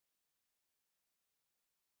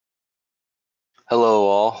Hello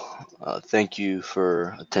all. Thank you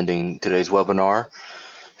for attending today's webinar.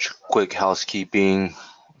 Quick housekeeping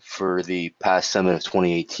for the past summit of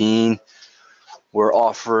 2018. We're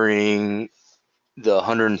offering the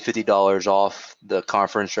 $150 off the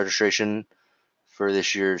conference registration for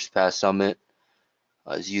this year's past summit.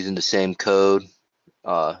 Is using the same code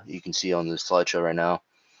you can see on the slideshow right now.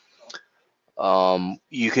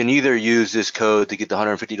 You can either use this code to get the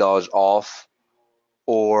 $150 off,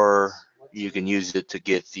 or you can use it to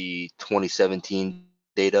get the 2017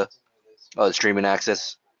 data, streaming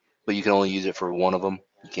access, but you can only use it for one of them.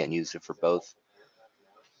 You can't use it for both.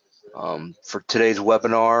 For today's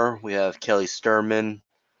webinar, we have Kelly Sturman,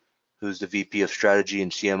 who's the VP of Strategy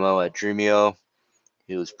and CMO at Dremio.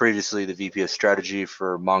 He was previously the VP of Strategy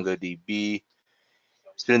for MongoDB.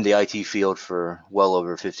 He's been in the IT field for well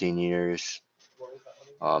over 15 years.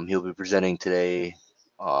 He'll be presenting today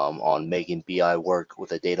on making BI work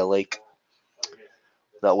with a data lake.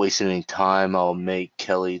 Without wasting any time, I'll make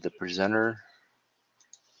Kelly the presenter.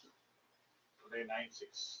 Today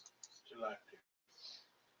 9/6 still active.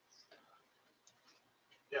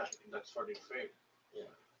 Yeah, I think that's what it failed. Yeah.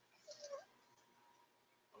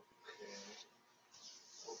 Okay.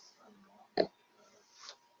 Oh, I'm not.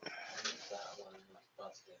 That one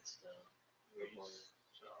busted still.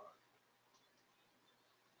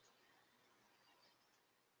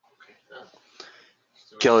 Okay.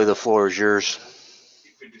 Kelly, the floor is yours.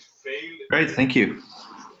 If it is failed. Great, thank you.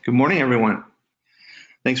 Good morning, everyone.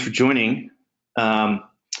 Thanks for joining. Today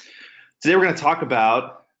we're going to talk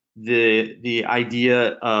about the idea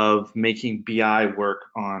of making BI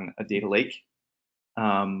work on a data lake.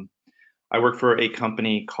 I work for a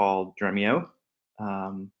company called Dremio,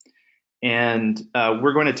 and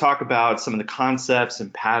we're going to talk about some of the concepts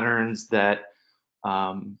and patterns that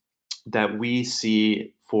that we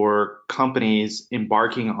see for companies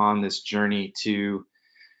embarking on this journey to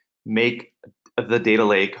make the data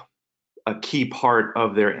lake a key part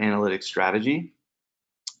of their analytics strategy.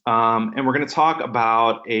 And we're going to talk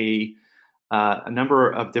about a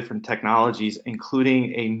number of different technologies,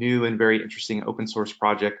 including a new and very interesting open source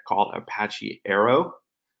project called Apache Arrow.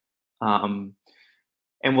 And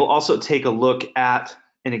we'll also take a look at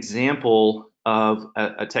an example of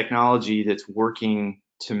a technology that's working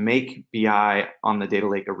to make BI on the data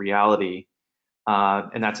lake a reality.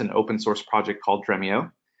 And that's an open source project called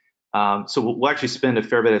Dremio. So we'll actually spend a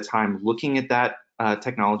fair bit of time looking at that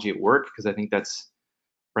technology at work, because I think that's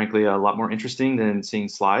frankly a lot more interesting than seeing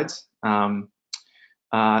slides. And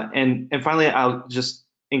finally, I'll just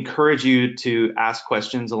encourage you to ask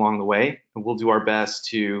questions along the way, and we'll do our best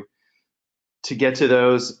to get to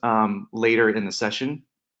those later in the session.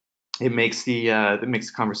 It makes the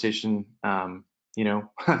conversation,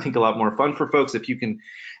 I think a lot more fun for folks if you can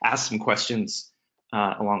ask some questions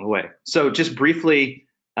along the way. So just briefly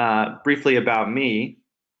about me.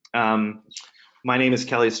 My name is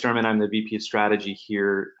Kelly Sturman. I'm the VP of Strategy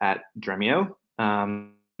here at Dremio.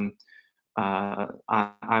 I'm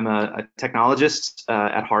a technologist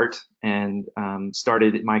at heart, and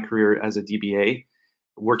started my career as a DBA,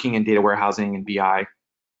 working in data warehousing and BI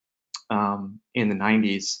in the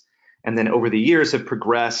 90s. And then over the years have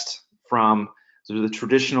progressed from sort of the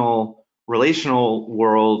traditional relational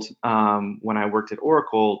world when I worked at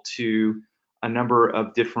Oracle to a number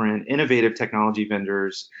of different innovative technology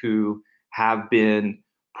vendors who have been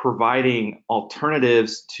providing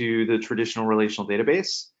alternatives to the traditional relational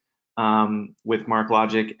database with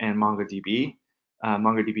MarkLogic and MongoDB.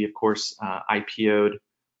 MongoDB, of course, IPO'd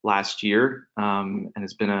last year and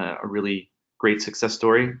has been a really great success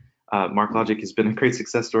story. MarkLogic has been a great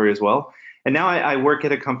success story as well. And now I work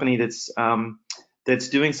at a company that's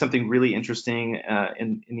doing something really interesting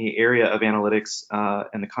in the area of analytics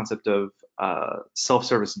and the concept of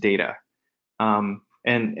self-service data. And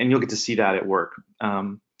you'll get to see that at work.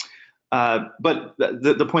 But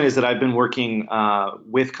the point is that I've been working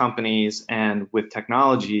with companies and with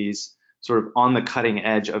technologies sort of on the cutting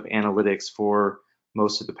edge of analytics for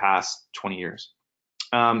most of the past 20 years.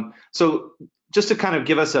 So just to kind of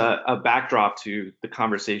give us a backdrop to the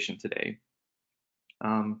conversation today,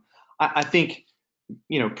 I think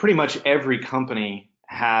pretty much every company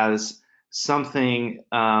has something,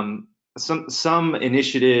 some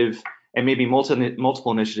initiative, and maybe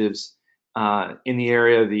multiple initiatives in the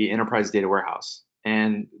area of the enterprise data warehouse.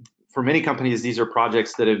 And for many companies, these are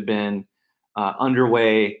projects that have been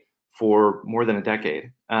underway for more than a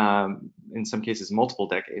decade, in some cases multiple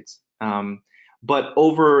decades. But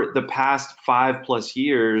over the past 5+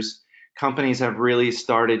 years, companies have really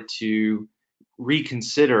started to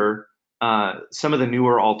reconsider some of the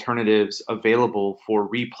newer alternatives available for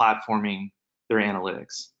replatforming their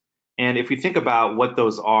analytics. And if we think about what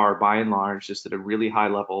those are, by and large, just at a really high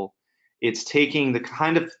level, it's taking the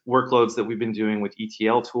kind of workloads that we've been doing with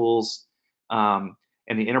ETL tools and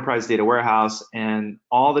the enterprise data warehouse and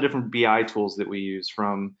all the different BI tools that we use,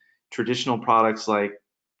 from traditional products like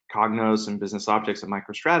Cognos and Business Objects and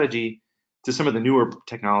MicroStrategy to some of the newer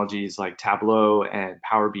technologies like Tableau and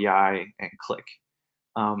Power BI and Qlik.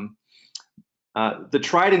 The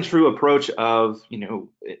tried and true approach of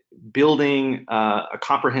building a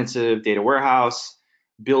comprehensive data warehouse,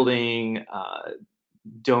 building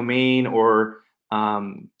domain or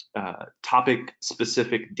topic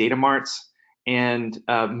specific data marts, and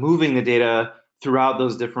moving the data throughout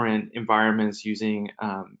those different environments using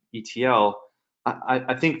ETL,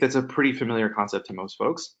 I think that's a pretty familiar concept to most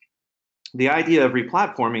folks. The idea of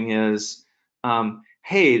replatforming is,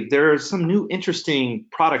 hey, there are some new interesting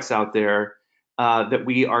products out there that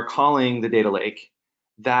we are calling the data lake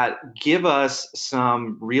that give us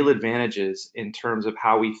some real advantages in terms of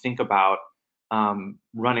how we think about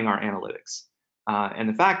running our analytics. And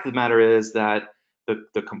the fact of the matter is that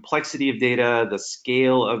the complexity of data, the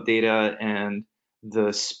scale of data, and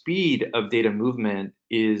the speed of data movement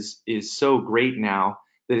is so great now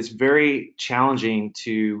that it's very challenging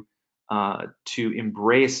to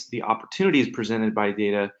embrace the opportunities presented by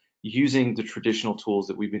data using the traditional tools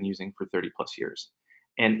that we've been using for 30 plus years.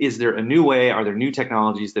 And is there a new way? Are there new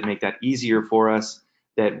technologies that make that easier for us,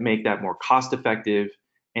 that make that more cost effective,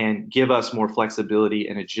 and give us more flexibility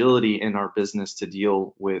and agility in our business to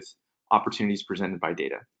deal with opportunities presented by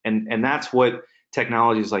data? And that's what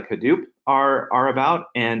technologies like Hadoop are about,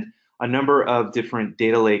 and a number of different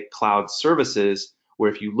data lake cloud services,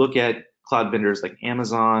 where if you look at cloud vendors like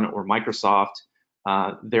Amazon or Microsoft,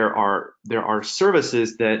 there are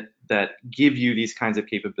services that give you these kinds of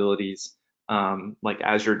capabilities, like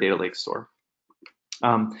Azure Data Lake Store.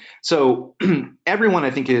 So everyone,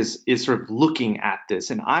 I think, is sort of looking at this,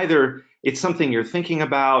 and either it's something you're thinking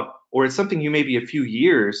about, or it's something you may be a few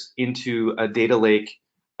years into a data lake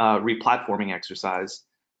replatforming exercise.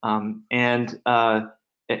 And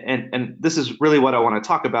this is really what I want to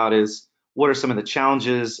talk about: is what are some of the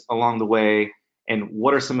challenges along the way, and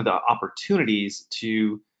what are some of the opportunities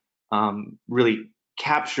to really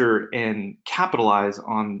capture and capitalize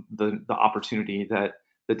on the opportunity that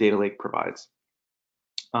the data lake provides.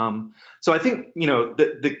 So I think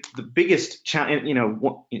the biggest challenge,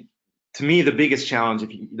 to me, the biggest challenge,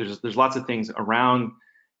 there's lots of things around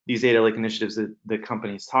these data lake initiatives that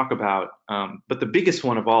companies talk about, but the biggest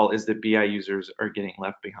one of all is that BI users are getting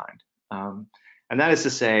left behind, and that is to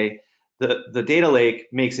say, the data lake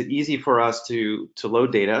makes it easy for us to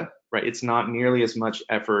load data, right? It's not nearly as much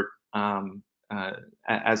effort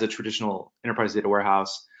as a traditional enterprise data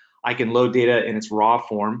warehouse. I can load data in its raw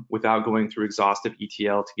form without going through exhaustive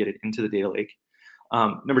ETL to get it into the data lake.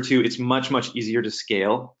 Number two, it's much easier to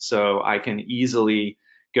scale. So I can easily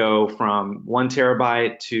go from 1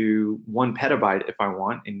 terabyte to 1 petabyte if I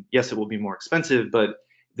want. And yes, it will be more expensive, but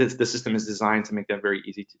the system is designed to make that very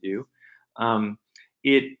easy to do.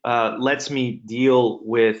 It lets me deal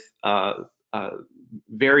with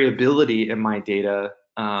variability in my data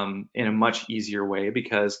in a much easier way,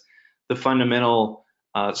 because the fundamental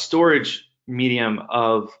storage medium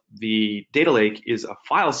of the data lake is a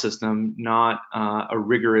file system, not a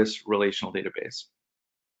rigorous relational database,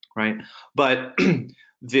 right? But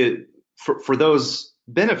for those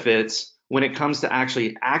benefits, when it comes to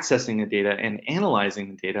actually accessing the data and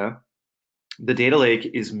analyzing the data lake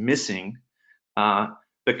is missing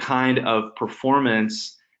the kind of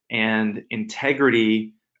performance and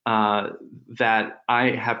integrity that I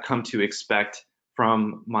have come to expect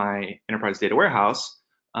from my enterprise data warehouse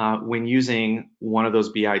when using one of those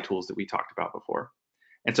BI tools that we talked about before.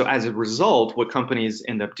 And so as a result, what companies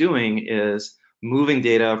end up doing is moving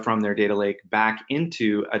data from their data lake back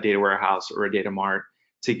into a data warehouse or a data mart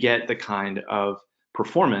to get the kind of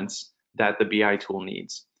performance that the BI tool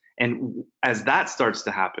needs. And as that starts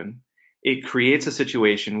to happen, it creates a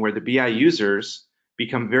situation where the BI users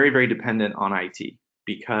become very dependent on IT,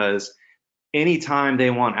 because anytime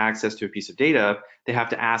they want access to a piece of data, they have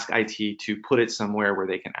to ask IT to put it somewhere where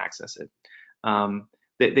they can access it.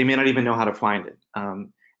 They may not even know how to find it.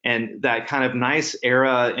 And that kind of nice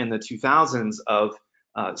era in the 2000s of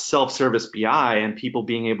self-service BI and people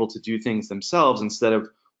being able to do things themselves instead of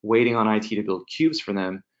waiting on IT to build cubes for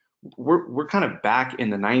them, we're kind of back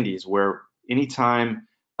in the 90s, where anytime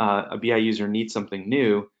a BI user needs something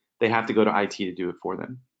new, they have to go to IT to do it for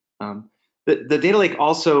them. The data lake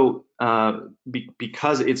also,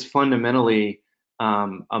 because it's fundamentally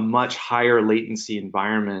a much higher latency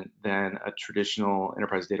environment than a traditional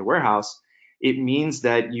enterprise data warehouse, it means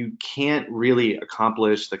that you can't really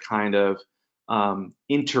accomplish the kind of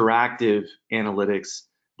interactive analytics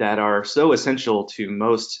that are so essential to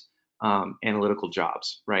most analytical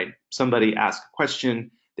jobs, right? Somebody asks a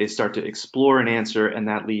question, they start to explore an answer, and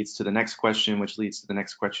that leads to the next question, which leads to the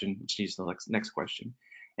next question, which leads to the next question.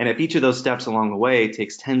 And if each of those steps along the way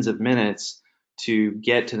takes tens of minutes to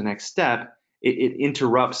get to the next step, it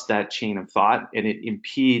interrupts that chain of thought, and it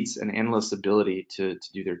impedes an analyst's ability to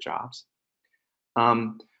do their jobs.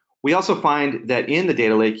 We also find that in the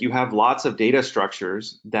data lake, you have lots of data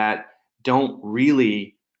structures that don't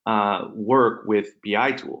really work with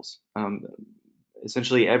BI tools.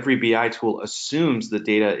 Essentially, every BI tool assumes the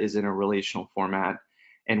data is in a relational format,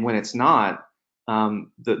 and when it's not,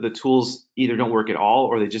 the tools either don't work at all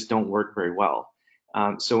or they just don't work very well.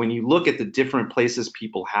 So when you look at the different places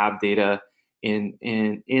people have data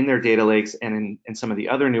in their data lakes and in some of the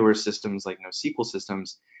other newer systems like NoSQL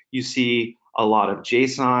systems, you see a lot of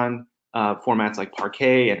JSON formats like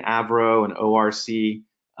Parquet and Avro and ORC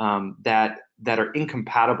that are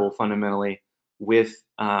incompatible fundamentally with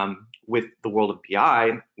the world of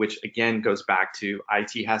BI, which again goes back to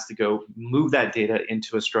IT has to go move that data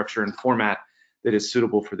into a structure and format that is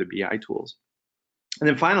suitable for the BI tools. And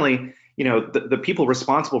then finally, the people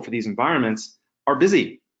responsible for these environments are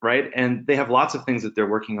busy, right? And they have lots of things that they're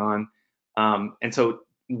working on. And so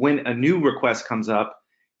when a new request comes up,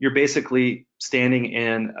 you're basically standing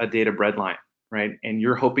in a data breadline, right? And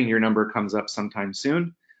you're hoping your number comes up sometime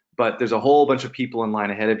soon, but there's a whole bunch of people in line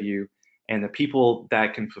ahead of you, and the people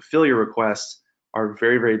that can fulfill your requests are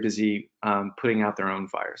very, very busy putting out their own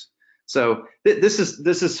fires. So this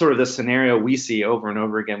is sort of the scenario we see over and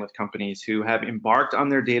over again with companies who have embarked on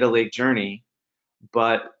their data lake journey,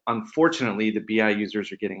 but unfortunately the BI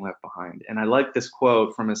users are getting left behind. And I like this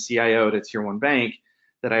quote from a CIO at a tier 1 bank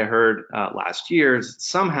that I heard last year.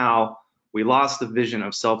 Somehow we lost the vision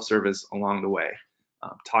of self-service along the way,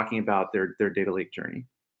 talking about their data lake journey.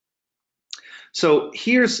 So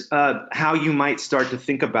here's how you might start to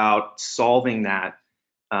think about solving that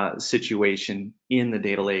situation in the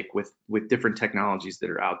data lake with different technologies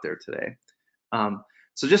that are out there today.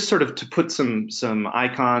 So just sort of to put some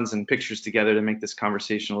icons and pictures together to make this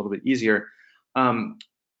conversation a little bit easier,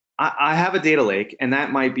 I have a data lake, and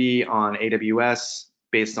that might be on AWS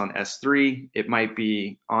based on S3. It might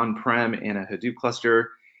be on-prem in a Hadoop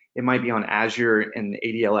cluster. It might be on Azure in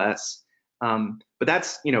ADLS. But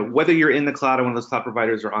that's, whether you're in the cloud or one of those cloud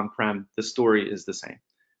providers or on-prem, the story is the same.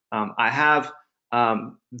 I have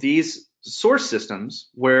these source systems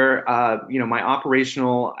where, my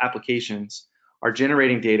operational applications are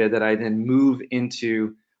generating data that I then move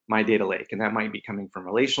into my data lake. And that might be coming from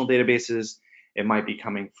relational databases. It might be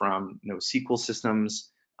coming from NoSQL systems.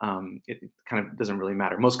 It kind of doesn't really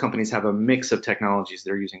matter. Most companies have a mix of technologies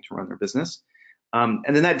they're using to run their business. And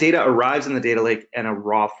then that data arrives in the data lake in a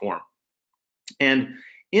raw form. And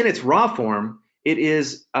in its raw form, it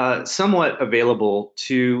is somewhat available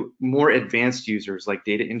to more advanced users like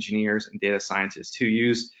data engineers and data scientists who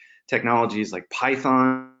use technologies like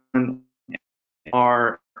Python,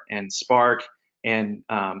 R, and Spark, and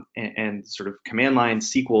sort of command line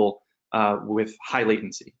SQL with high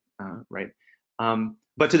latency, right?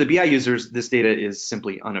 But to the BI users, this data is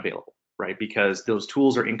simply unavailable, right? Because those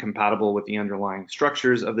tools are incompatible with the underlying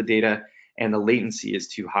structures of the data, and the latency is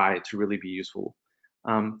too high to really be useful.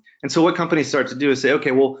 And so what companies start to do is say,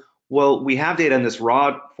 okay, well, we have data in this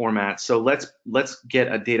raw format, so let's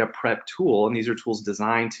get a data prep tool, and these are tools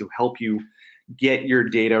designed to help you get your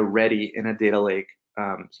data ready in a data lake.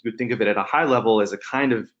 You could think of it at a high level as a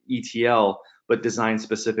kind of ETL, but designed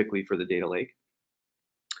specifically for the data lake.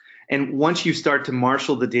 And once you start to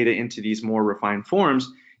marshal the data into these more refined forms,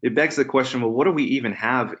 it begs the question, well, what do we even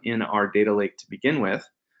have in our data lake to begin with?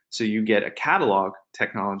 So you get a catalog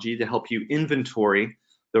technology to help you inventory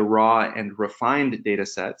the raw and refined data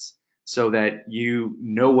sets so that you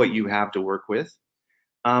know what you have to work with.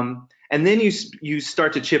 And then you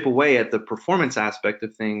start to chip away at the performance aspect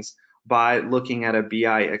of things by looking at a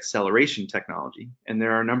BI acceleration technology. And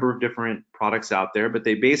there are a number of different products out there, but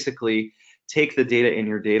they basically take the data in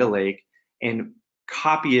your data lake and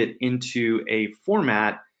copy it into a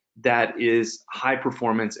format that is high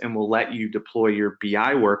performance and will let you deploy your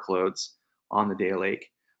BI workloads on the data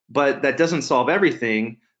lake. But that doesn't solve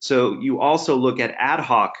everything. So you also look at ad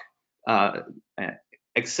hoc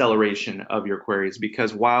acceleration of your queries,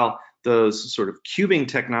 because while those sort of cubing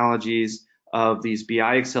technologies of these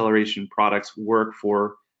BI acceleration products work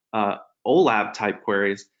for OLAP type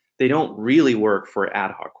queries, they don't really work for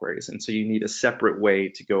ad hoc queries. And so you need a separate way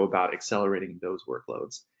to go about accelerating those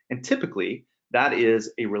workloads. And typically that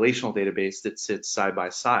is a relational database that sits side by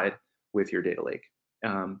side with your data lake.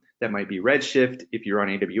 That might be Redshift if you're on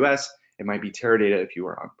AWS, it might be Teradata if you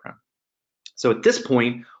are on-prem. So at this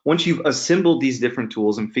point, once you've assembled these different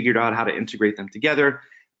tools and figured out how to integrate them together,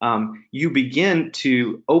 you begin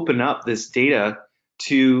to open up this data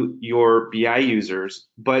to your BI users,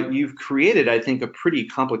 but you've created, I think, a pretty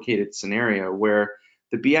complicated scenario where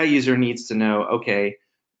the BI user needs to know, okay,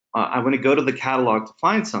 I'm going to go to the catalog to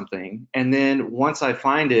find something, and then once I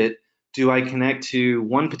find it, do I connect to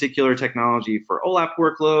one particular technology for OLAP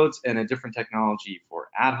workloads and a different technology for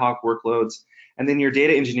ad hoc workloads? And then your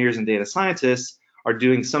data engineers and data scientists are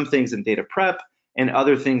doing some things in data prep and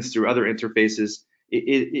other things through other interfaces.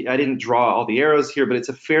 I didn't draw all the arrows here, but it's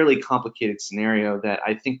a fairly complicated scenario that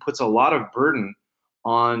I think puts a lot of burden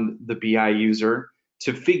on the BI user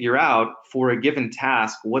to figure out for a given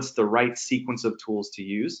task what's the right sequence of tools to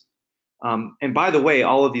use. And by the way,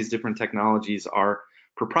 all of these different technologies are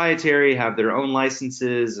proprietary, have their own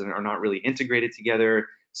licenses, and are not really integrated together.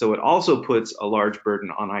 So it also puts a large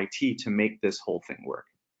burden on IT to make this whole thing work.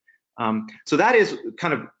 So that is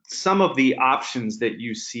kind of some of the options that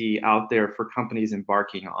you see out there for companies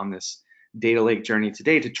embarking on this data lake journey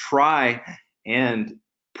today to try and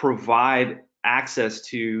provide access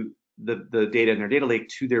to the data in their data lake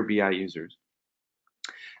to their BI users.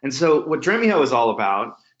 And so what Dremio is all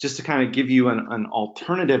about, just to kind of give you an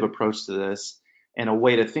alternative approach to this and a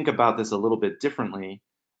way to think about this a little bit differently,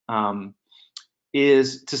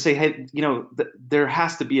 is to say, hey, you know, there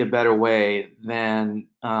has to be a better way than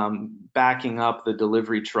backing up the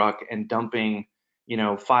delivery truck and dumping, you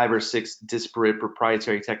know, 5 or 6 disparate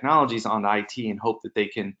proprietary technologies onto IT and hope that they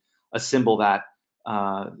can assemble that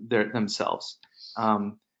themselves.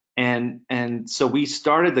 And so we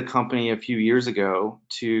started the company a few years ago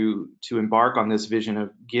to embark on this vision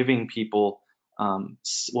of giving people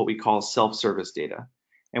what we call self-service data.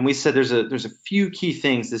 And we said there's a few key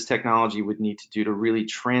things this technology would need to do to really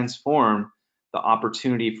transform the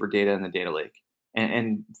opportunity for data in the data lake,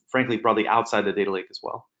 and frankly, probably outside the data lake as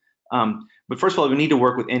well. But first of all, we need to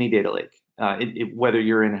work with any data lake, whether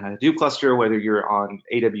you're in a Hadoop cluster, whether you're on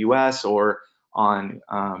AWS or on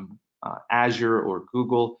Azure or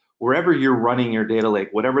Google, wherever you're running your data lake,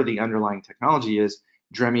 whatever the underlying technology is,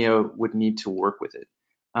 Dremio would need to work with it.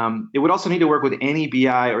 It would also need to work with any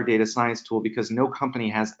BI or data science tool because no company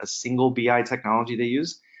has a single BI technology they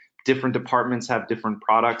use. Different departments have different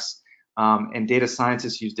products, and data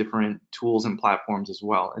scientists use different tools and platforms as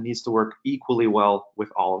well. It needs to work equally well with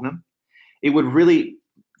all of them. It would really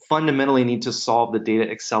fundamentally need to solve the data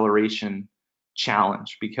acceleration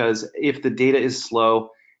challenge, because if the data is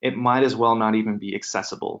slow, it might as well not even be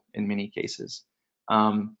accessible in many cases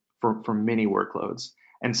for many workloads.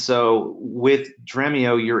 And so with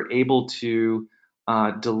Dremio, you're able to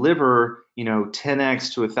deliver, you know,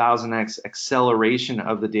 10x to 1000x acceleration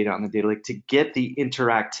of the data on the data lake to get the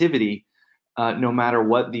interactivity no matter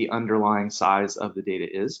what the underlying size of the data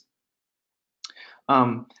is.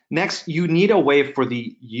 Next, you need a way for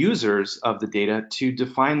the users of the data to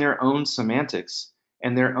define their own semantics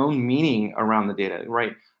and their own meaning around the data,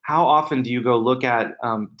 right? How often do you go look at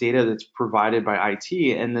data that's provided by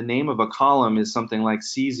IT and the name of a column is something like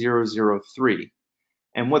C003,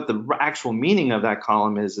 and what the actual meaning of that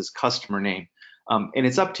column is customer name, and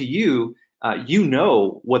it's up to you. You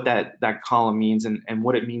know what that column means and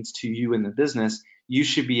what it means to you in the business. You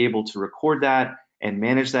should be able to record that and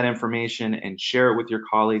manage that information and share it with your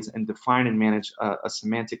colleagues and define and manage a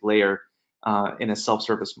semantic layer in a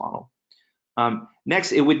self-service model.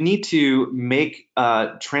 Next, it would need to make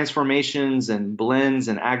transformations and blends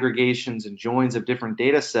and aggregations and joins of different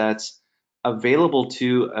data sets available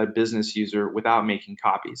to a business user without making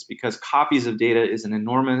copies, because copies of data is an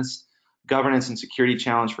enormous governance and security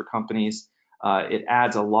challenge for companies. It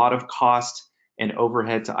adds a lot of cost and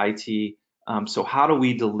overhead to IT. So how do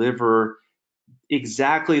we deliver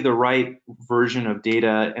exactly the right version of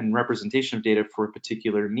data and representation of data for a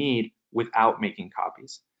particular need without making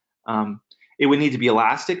copies? It would need to be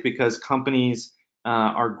elastic because companies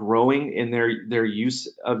are growing in their use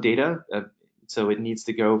of data. So it needs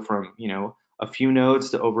to go from, you know, a few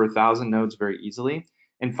nodes to over 1,000 nodes very easily.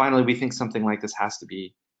 And finally, we think something like this has to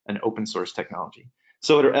be an open source technology.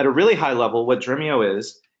 So at a really high level, what Dremio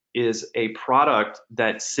is a product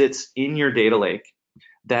that sits in your data lake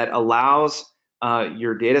that allows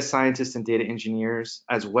your data scientists and data engineers,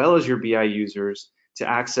 as well as your BI users, to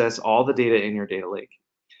access all the data in your data lake.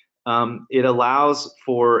 It allows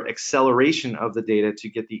for acceleration of the data to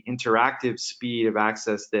get the interactive speed of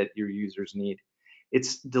access that your users need.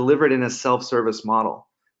 It's delivered in a self-service model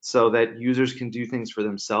so that users can do things for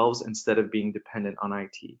themselves instead of being dependent on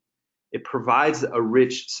IT. It provides a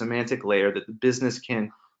rich semantic layer that the business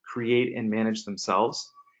can create and manage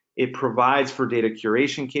themselves. It provides for data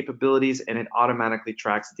curation capabilities, and it automatically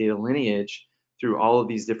tracks data lineage through all of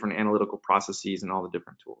these different analytical processes and all the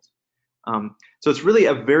different tools. So it's really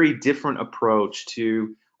a very different approach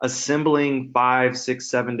to assembling 5, 6,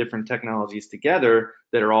 7 different technologies together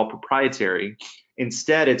that are all proprietary.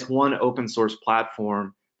 Instead, it's one open source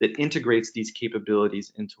platform that integrates these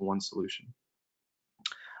capabilities into one solution.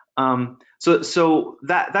 So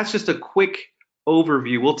that's just a quick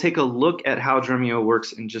overview. We'll take a look at how Dremio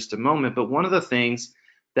works in just a moment, but one of the things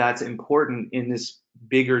that's important in this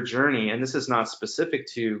bigger journey, and this is not specific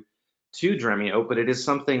to Dremio, but it is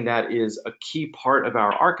something that is a key part of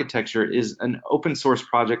our architecture, is an open source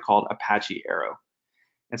project called Apache Arrow.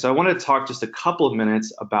 And so I wanted to talk just a couple of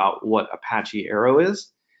minutes about what Apache Arrow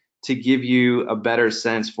is, to give you a better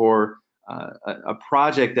sense for a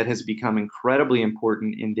project that has become incredibly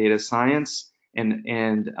important in data science and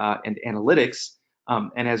analytics,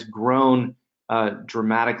 and has grown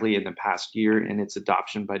dramatically in the past year in its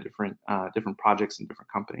adoption by different projects and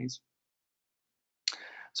different companies.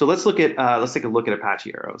 So let's take a look at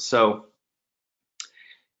Apache Arrow. So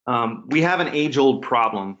we have an age-old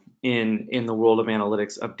problem in the world of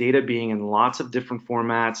analytics, of data being in lots of different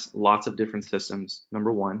formats, lots of different systems.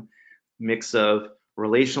 Number one, mix of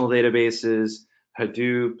relational databases,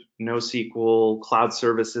 Hadoop, NoSQL, cloud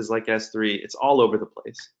services like S3, it's all over the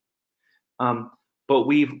place. But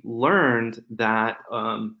we've learned that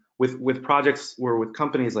with projects or with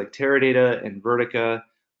companies like Teradata and Vertica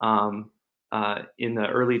in the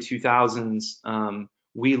early 2000s,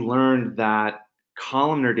 we learned that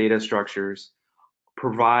columnar data structures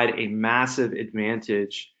provide a massive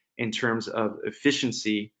advantage in terms of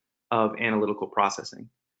efficiency of analytical processing.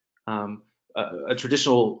 A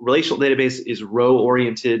traditional relational database is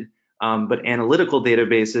row-oriented, but analytical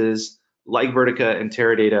databases like Vertica and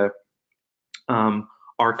Teradata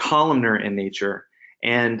are columnar in nature,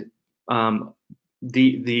 and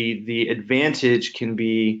the advantage can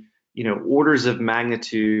be, orders of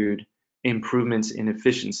magnitude improvements in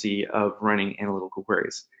efficiency of running analytical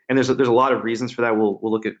queries. And there's a lot of reasons for that. We'll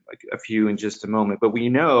look at a few in just a moment, but we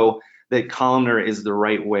know that columnar is the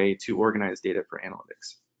right way to organize data for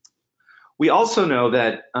analytics. We also know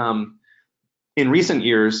that in recent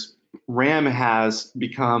years, RAM has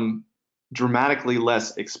become dramatically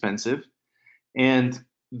less expensive, and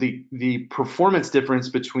the performance difference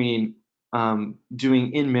between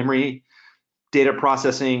doing in-memory data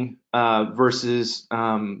processing versus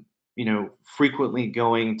frequently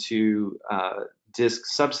going to disk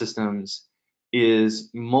subsystems is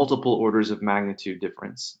multiple orders of magnitude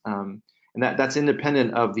difference. And that's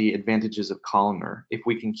independent of the advantages of columnar. If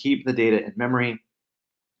we can keep the data in memory,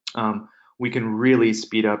 we can really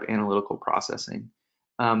speed up analytical processing.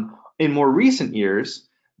 In more recent years,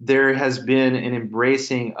 there has been an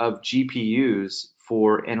embracing of GPUs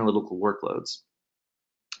for analytical workloads.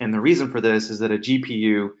 And the reason for this is that a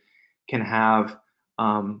GPU can have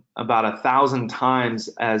about 1,000 times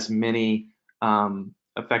as many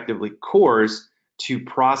effectively cores to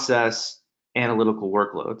process analytical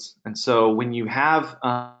workloads. And so when you have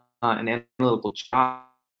an analytical job,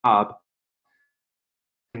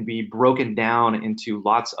 it can be broken down into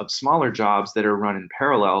lots of smaller jobs that are run in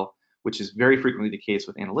parallel, which is very frequently the case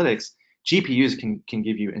with analytics. GPUs can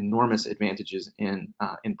give you enormous advantages in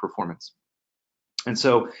performance. And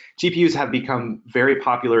so GPUs have become very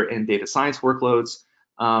popular in data science workloads,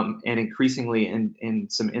 and increasingly in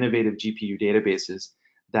some innovative GPU databases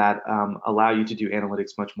that allow you to do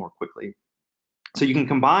analytics much more quickly. So you can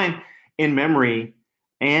combine in-memory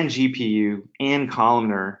and GPU and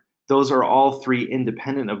columnar. Those are all three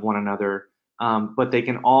independent of one another, but they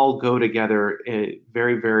can all go together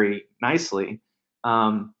very, very nicely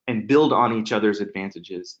and build on each other's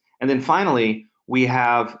advantages. And then finally, we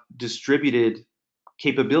have distributed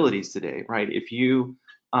capabilities today, right? If you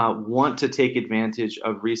want to take advantage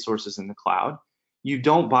of resources in the cloud, you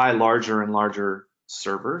don't buy larger and larger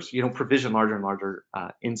servers. You don't provision larger and larger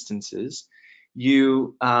instances.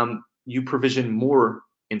 You provision more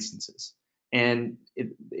instances, and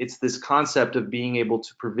it's this concept of being able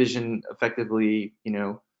to provision effectively,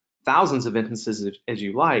 thousands of instances as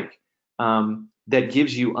you like, that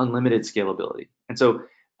gives you unlimited scalability. And so,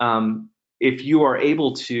 if you are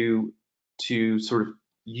able to sort of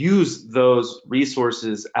use those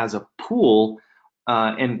resources as a pool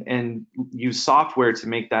and use software to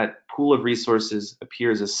make that pool of resources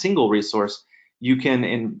appear as a single resource, you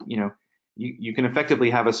can you can effectively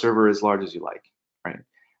have a server as large as you like, right?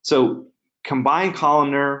 So combine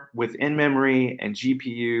columnar with in-memory and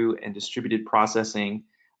GPU and distributed processing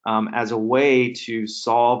as a way to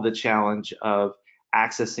solve the challenge of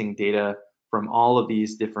accessing data from all of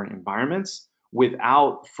these different environments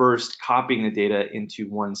without first copying the data into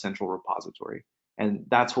one central repository. And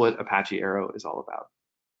that's what Apache Arrow is all about.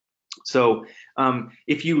 So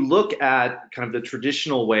if you look at kind of the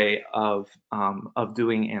traditional way of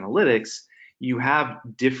doing analytics, you have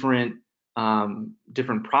different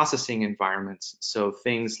processing environments. So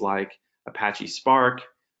things like Apache Spark,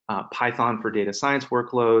 Python for data science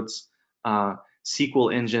workloads,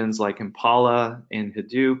 SQL engines like Impala and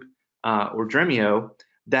Hadoop or Dremio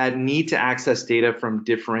that need to access data from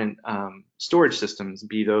different storage systems,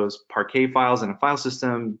 be those Parquet files in a file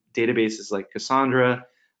system, databases like Cassandra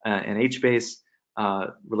and HBase,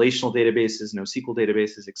 relational databases, NoSQL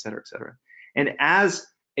databases, et cetera, et cetera. And as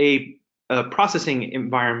a processing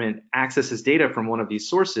environment accesses data from one of these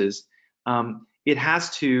sources, it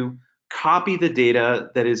has to copy the data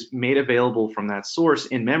that is made available from that source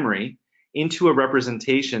in memory into a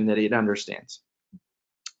representation that it understands.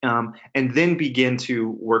 And then begin to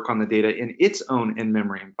work on the data in its own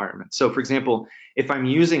in-memory environment. So for example, if I'm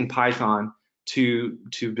using Python to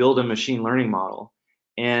build a machine learning model,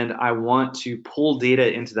 and I want to pull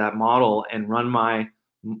data into that model and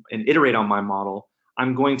and iterate on my model,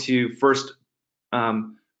 I'm going to first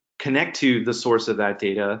connect to the source of that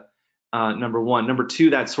data, number one. Number two,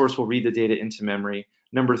 that source will read the data into memory.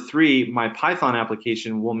 Number three, my Python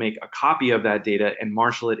application will make a copy of that data and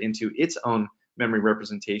marshal it into its own memory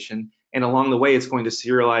representation. And along the way, it's going to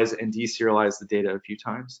serialize and deserialize the data a few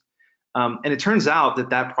times. And it turns out that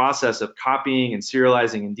that process of copying and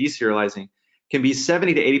serializing and deserializing can be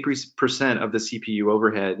 70 to 80% of the CPU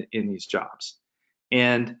overhead in these jobs.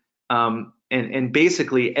 And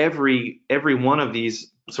basically every one of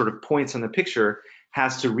these sort of points in the picture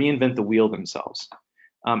has to reinvent the wheel themselves.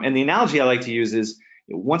 And the analogy I like to use is,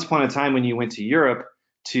 once upon a time when you went to Europe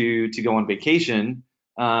to go on vacation,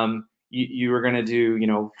 you were going to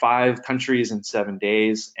do 5 countries in 7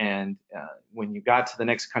 days, and when you got to the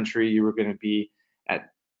next country, you were going to be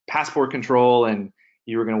at passport control, and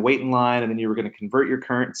you were going to wait in line, and then you were going to convert your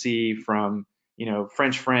currency from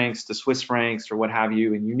French francs to Swiss francs or what have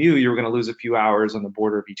you, and you knew you were going to lose a few hours on the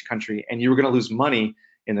border of each country, and you were going to lose money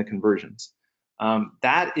in the conversions.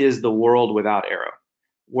 That is the world without Arrow.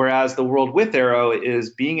 Whereas the world with Arrow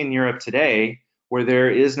is being in Europe today, where there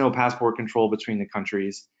is no passport control between the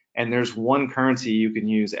countries, and there's one currency you can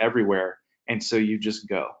use everywhere, and so you just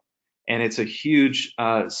go. And it's a huge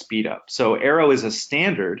speed up. So Arrow is a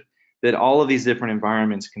standard that all of these different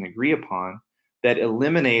environments can agree upon that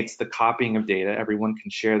eliminates the copying of data. Everyone can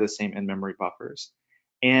share the same in-memory buffers.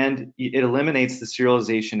 And it eliminates the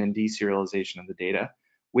serialization and deserialization of the data,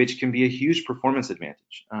 which can be a huge performance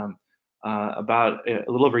advantage. About a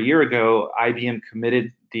little over a year ago, IBM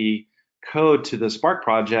committed the code to the Spark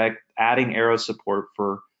project, adding Arrow support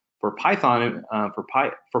for Python, for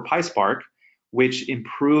PySpark, which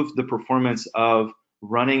improved the performance of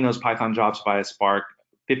running those Python jobs via Spark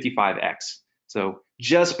 55x. So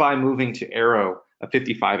just by moving to Arrow, a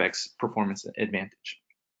 55x performance advantage.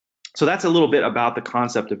 So that's a little bit about the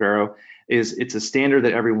concept of Arrow. It's a standard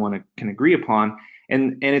that everyone can agree upon,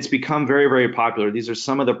 and it's become very, very popular. These are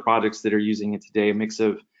some of the projects that are using it today, a mix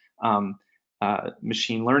of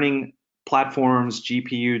machine learning platforms,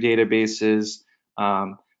 GPU databases,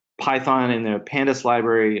 Python in the Pandas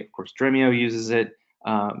library. Of course, Dremio uses it.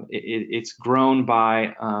 It's grown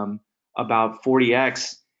by about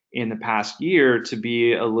 40x in the past year to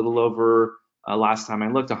be a little over, last time I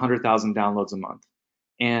looked, 100,000 downloads a month.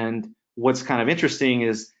 And what's kind of interesting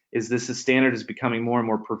is this standard is becoming more and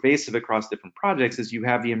more pervasive across different projects as you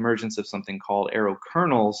have the emergence of something called Arrow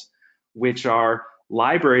kernels, which are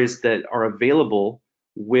libraries that are available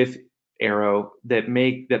with Arrow that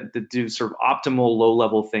do sort of optimal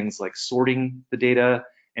low-level things like sorting the data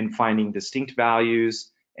and finding distinct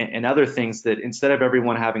values and other things that, instead of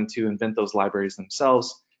everyone having to invent those libraries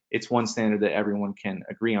themselves, it's one standard that everyone can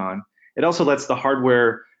agree on. It also lets the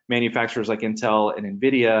hardware manufacturers like Intel and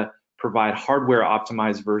NVIDIA provide hardware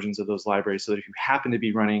optimized versions of those libraries, so that if you happen to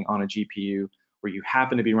be running on a GPU or you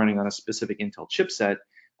happen to be running on a specific Intel chipset,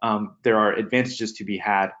 there are advantages to be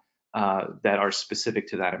had that are specific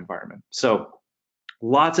to that environment. So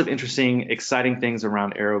lots of interesting, exciting things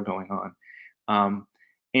around Arrow going on.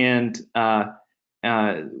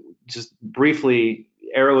 Just briefly,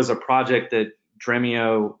 Arrow is a project that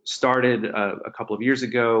Dremio started a couple of years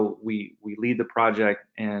ago. We lead the project,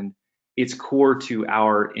 and it's core to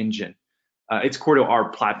our engine. It's core to our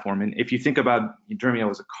platform. And if you think about Dremio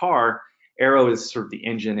as a car, Arrow is sort of the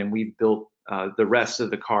engine, and we've built the rest of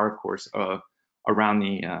the car, of course, around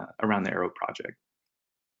the Arrow project.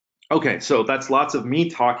 Okay, so that's lots of me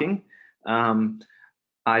talking.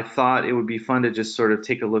 I thought it would be fun to just sort of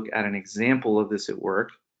take a look at an example of this at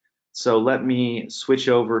work. So let me switch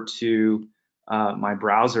over to my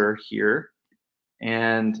browser here,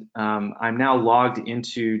 and I'm now logged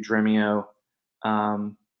into Dremio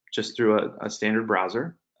just through a standard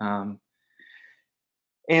browser.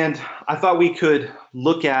 And I thought we could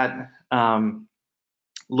look at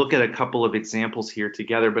a couple of examples here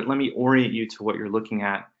together, but let me orient you to what you're looking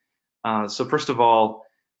at. So first of all,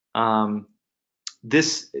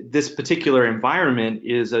 this particular environment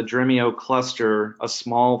is a Dremio cluster, a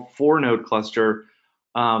small 4-node cluster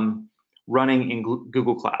running in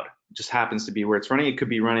Google Cloud. It just happens to be where it's running. It could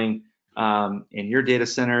be running in your data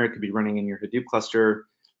center. It could be running in your Hadoop cluster.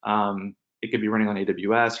 It could be running on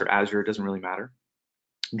AWS or Azure. It doesn't really matter.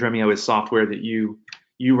 Dremio is software that you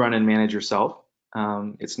run and manage yourself.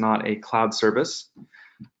 It's not a cloud service.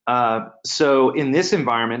 So in this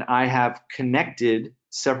environment, I have connected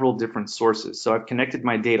several different sources. So I've connected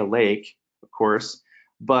my data lake, of course,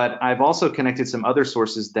 but I've also connected some other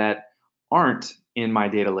sources that aren't in my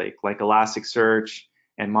data lake, like Elasticsearch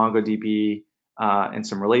and MongoDB, and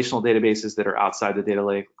some relational databases that are outside the data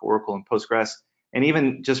lake, like Oracle and Postgres. And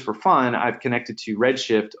even just for fun, I've connected to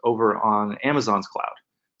Redshift over on Amazon's cloud.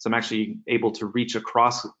 So I'm actually able to reach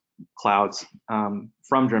across clouds from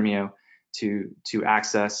Dremio to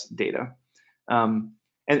access data. And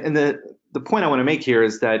the point I want to make here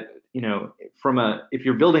is that, you know, if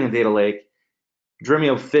you're building a data lake,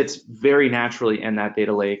 Dremio fits very naturally in that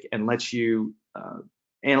data lake and lets you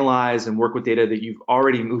analyze and work with data that you've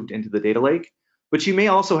already moved into the data lake. But you may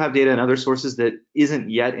also have data in other sources that isn't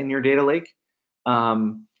yet in your data lake,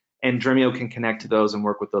 and Dremio can connect to those and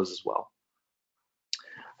work with those as well.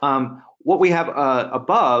 What we have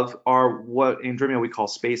above are what in Dremio we call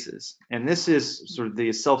spaces. And this is sort of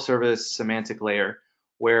the self-service semantic layer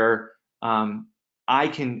where I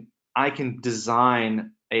can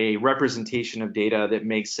design a representation of data that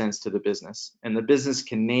makes sense to the business. And the business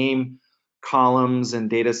can name columns and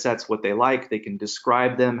data sets what they like. They can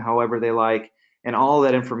describe them however they like. And all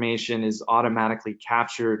that information is automatically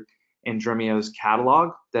captured in Dremio's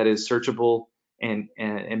catalog that is searchable and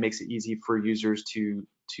makes it easy for users to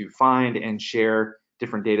find and share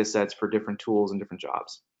different data sets for different tools and different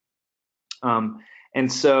jobs.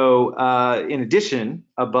 And so in addition,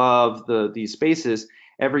 above these spaces,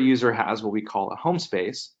 every user has what we call a home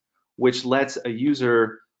space, which lets a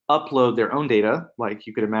user upload their own data, like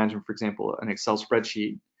you could imagine, for example, an Excel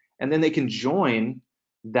spreadsheet, and then they can join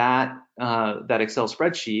that Excel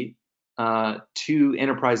spreadsheet to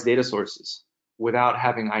enterprise data sources without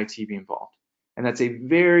having IT be involved. And that's a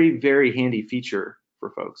very, very handy feature for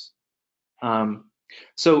folks.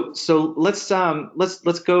 So let's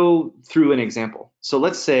go through an example. So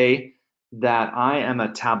let's say that I am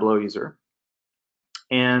a Tableau user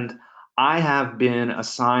and I have been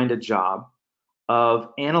assigned a job of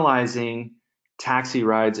analyzing taxi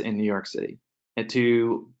rides in New York City and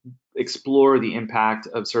to explore the impact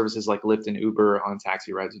of services like Lyft and Uber on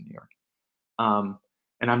taxi rides in New York.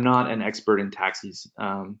 And I'm not an expert in taxis.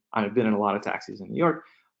 I've been in a lot of taxis in New York,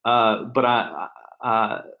 but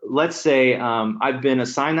let's say I've been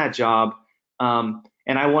assigned that job, and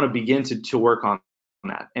I want to begin to work on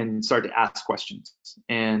that and start to ask questions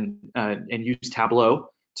and use Tableau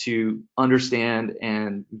to understand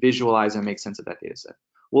and visualize and make sense of that data set.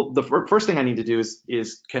 Well, the first thing I need to do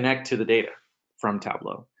is connect to the data from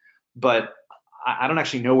Tableau, but I don't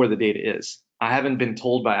actually know where the data is. I haven't been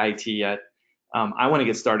told by IT yet. I want to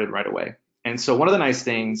get started right away. And so one of the nice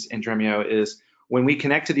things in Dremio is when we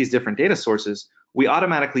connect to these different data sources, we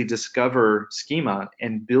automatically discover schema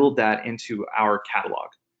and build that into our catalog.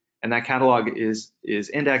 And that catalog is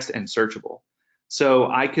indexed and searchable. So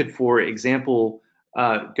I could, for example,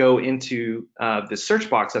 go into the search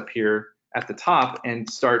box up here at the top and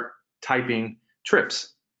start typing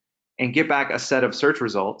trips and get back a set of search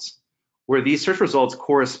results where these search results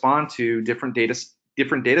correspond to different data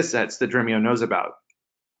sets that Dremio knows about.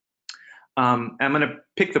 I'm going to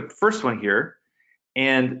pick the first one here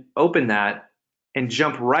and open that and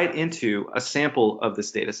jump right into a sample of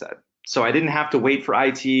this data set. So I didn't have to wait for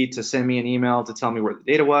IT to send me an email to tell me where the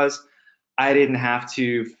data was. I didn't have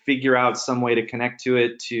to figure out some way to connect to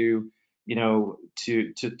it to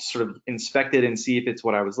sort of inspect it and see if it's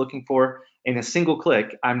what I was looking for. In a single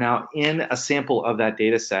click, I'm now in a sample of that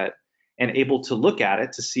data set and able to look at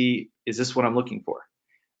it to see, is this what I'm looking for?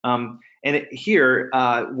 Here,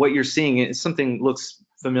 what you're seeing is something looks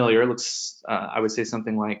familiar. It looks, I would say,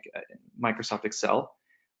 something like Microsoft Excel,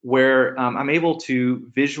 where I'm able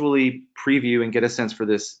to visually preview and get a sense for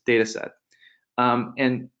this data set.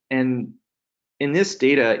 And in this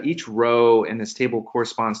data, each row in this table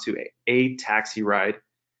corresponds to a taxi ride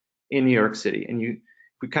in New York City. And if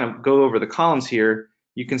we kind of go over the columns here,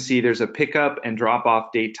 you can see there's a pickup and drop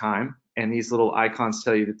off date time. And these little icons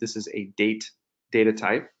tell you that this is a date data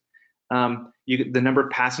type. The number of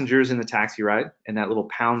passengers in the taxi ride, and that little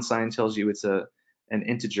pound sign tells you it's an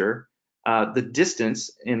integer. The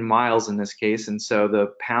distance in miles in this case, and so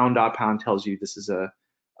the pound dot pound tells you this is a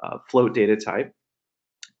float data type.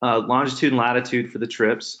 Longitude and latitude for the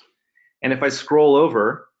trips. And if I scroll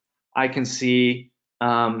over, I can see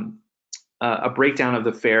a breakdown of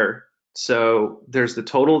the fare. So there's the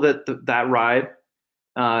total that ride,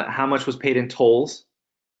 how much was paid in tolls,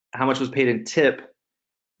 how much was paid in tip,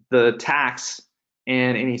 the tax,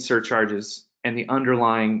 and any surcharges, and the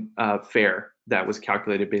underlying fare that was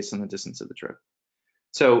calculated based on the distance of the trip.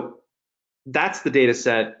 So that's the data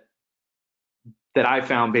set that I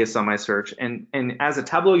found based on my search. And as a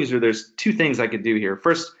Tableau user, there's two things I could do here.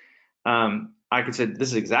 First, I could say, this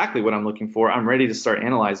is exactly what I'm looking for. I'm ready to start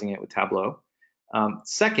analyzing it with Tableau.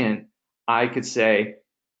 Second, I could say,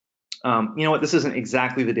 you know what, this isn't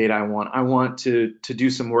exactly the data I want. I want to do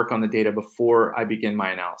some work on the data before I begin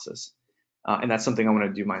my analysis. And that's something I want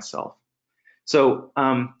to do myself. So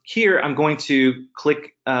here I'm going to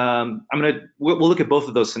click, we'll look at both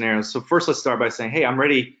of those scenarios. So first let's start by saying, hey, I'm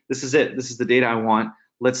ready, this is it, this is the data I want.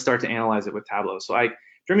 Let's start to analyze it with Tableau. So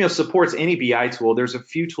Dremio supports any BI tool. There's a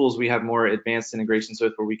few tools we have more advanced integrations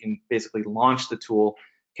with where we can basically launch the tool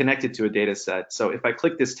connected to a data set. So if I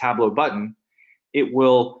click this Tableau button, it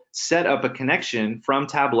will set up a connection from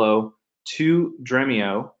Tableau to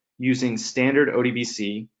Dremio using standard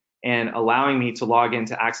ODBC and allowing me to log in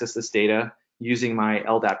to access this data using my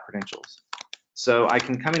LDAP credentials. So I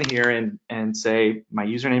can come in here and say my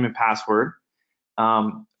username and password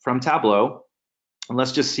from Tableau, and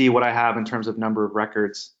let's just see what I have in terms of number of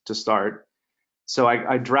records to start. So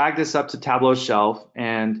I drag this up to Tableau's shelf,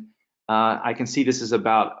 and I can see this is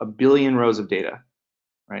about 1 billion rows of data,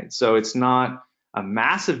 right? So it's not a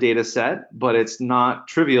massive data set, but it's not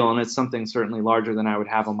trivial, and it's something certainly larger than I would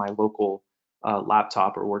have on my local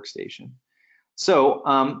laptop or workstation.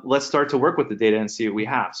 So let's start to work with the data and see what we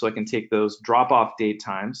have. So I can take those drop-off date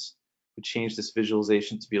times, we change this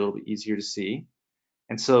visualization to be a little bit easier to see.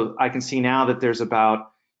 And so I can see now that there's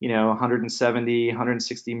about 170,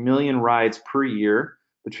 160 million rides per year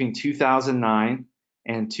between 2009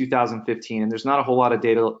 and 2015. And there's not a whole lot of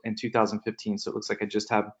data in 2015, so it looks like I just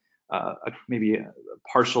have maybe a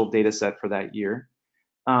partial data set for that year.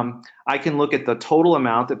 I can look at the total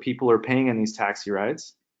amount that people are paying in these taxi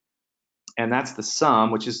rides. And that's the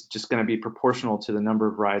sum, which is just going to be proportional to the number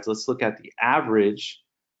of rides. Let's look at the average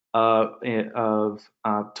of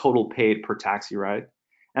total paid per taxi ride.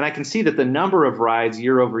 And I can see that the number of rides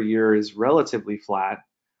year over year is relatively flat,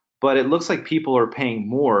 but it looks like people are paying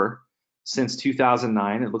more since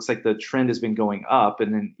 2009. It looks like the trend has been going up.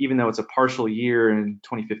 And then even though it's a partial year in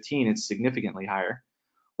 2015, it's significantly higher.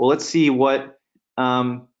 Well, let's see what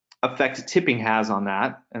effect tipping has on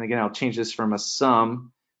that. And again, I'll change this from a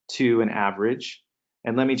sum to an average.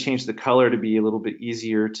 And let me change the color to be a little bit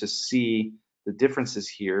easier to see the differences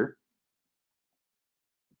here.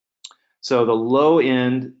 So the low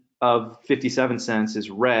end of 57 cents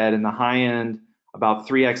is red, and the high end, about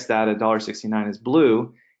 3x that at $1.69, is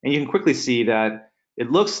blue. And you can quickly see that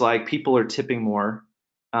it looks like people are tipping more,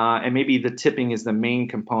 and maybe the tipping is the main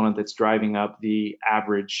component that's driving up the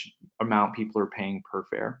average amount people are paying per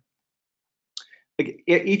fare.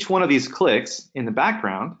 Each one of these clicks in the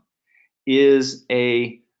background is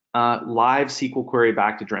a live SQL query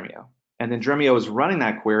back to Dremio. And then Dremio is running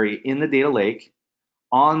that query in the data lake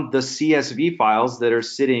on the CSV files that are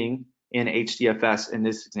sitting in HDFS in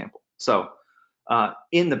this example. So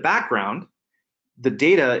in the background, the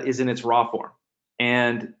data is in its raw form,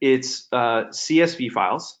 and it's CSV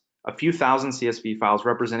files, a few thousand CSV files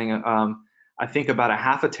representing, I think, about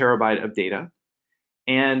 0.5 terabyte of data.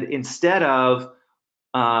 And instead of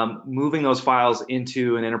moving those files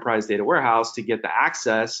into an enterprise data warehouse to get the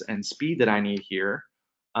access and speed that I need here,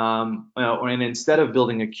 and instead of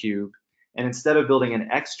building a cube, and instead of building an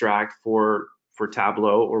extract for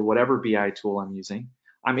Tableau or whatever BI tool I'm using,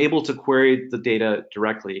 I'm able to query the data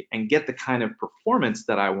directly and get the kind of performance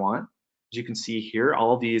that I want. As you can see here,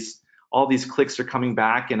 all these clicks are coming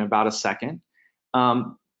back in about a second.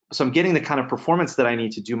 So I'm getting the kind of performance that I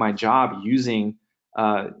need to do my job using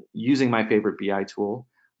my favorite BI tool,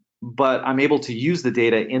 but I'm able to use the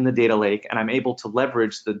data in the data lake, and I'm able to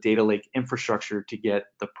leverage the data lake infrastructure to get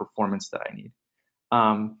the performance that I need.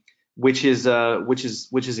 Which is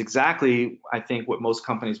exactly, I think, what most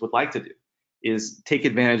companies would like to do, is take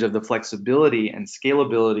advantage of the flexibility and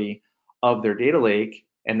scalability of their data lake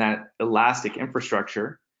and that elastic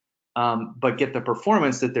infrastructure, but get the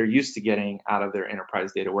performance that they're used to getting out of their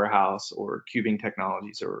enterprise data warehouse or cubing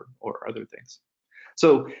technologies or other things.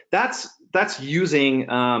 So that's using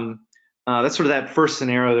that's sort of that first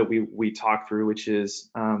scenario that we talked through, which is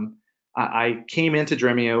I came into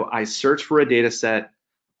Dremio, I searched for a data set,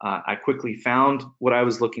 I quickly found what I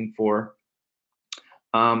was looking for,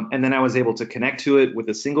 and then I was able to connect to it with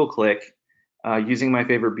a single click using my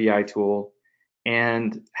favorite BI tool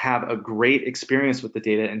and have a great experience with the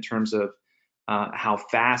data in terms of how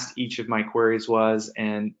fast each of my queries was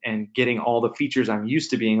and getting all the features I'm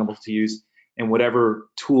used to being able to use in whatever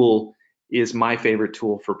tool is my favorite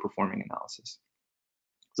tool for performing analysis.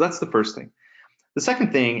 So that's the first thing. The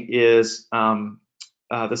second thing is,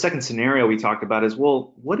 the second scenario we talked about is,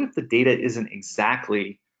 well, what if the data isn't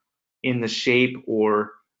exactly in the shape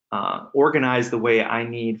or organized the way I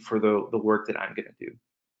need for the work that I'm going to do?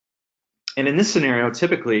 And in this scenario,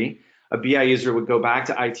 typically, a BI user would go back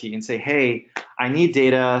to IT and say, hey, I need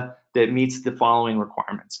data that meets the following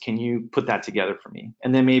requirements. Can you put that together for me?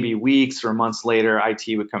 And then maybe weeks or months later, IT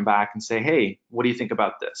would come back and say, hey, what do you think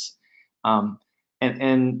about this?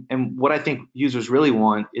 And what I think users really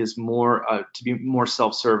want is more to be more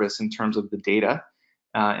self-service in terms of the data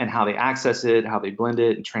and how they access it, how they blend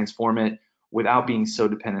it and transform it without being so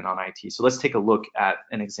dependent on IT. So let's take a look at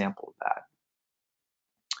an example of that.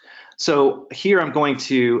 So here I'm going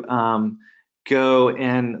to go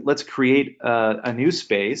and let's create a new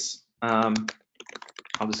space. I'll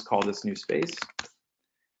just call this new space.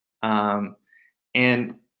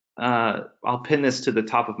 And I'll pin this to the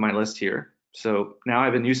top of my list here. So now I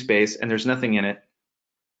have a new space and there's nothing in it.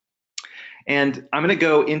 And I'm going to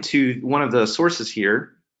go into one of the sources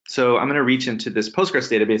here. So I'm going to reach into this Postgres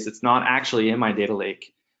database that's not actually in my data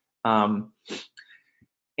lake.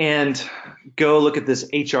 And go look at this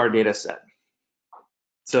HR data set.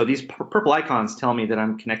 So these purple icons tell me that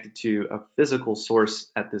I'm connected to a physical source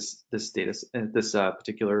at this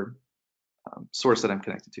particular source that I'm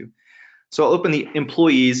connected to. So I'll open the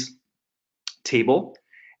employees table,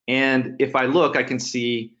 and if I look, I can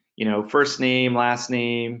see, you know, first name, last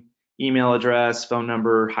name, email address, phone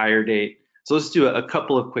number, hire date. So let's do a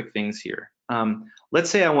couple of quick things here. Let's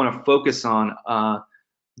say I want to focus on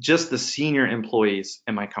just the senior employees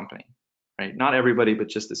in my company, right? Not everybody, but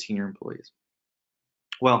just the senior employees.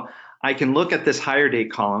 Well, I can look at this hire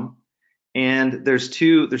date column, and there's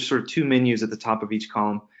sort of two menus at the top of each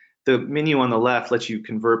column. The menu on the left lets you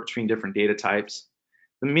convert between different data types.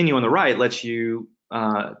 The menu on the right lets you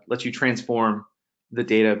transform the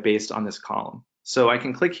data based on this column. So I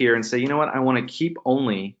can click here and say, you know what, I want to keep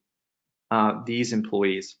only these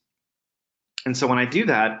employees. And so when I do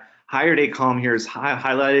that, hire date column here is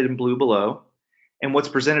highlighted in blue below, and what's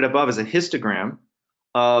presented above is a histogram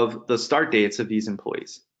of the start dates of these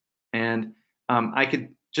employees. And I could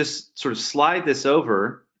just sort of slide this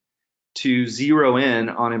over to zero in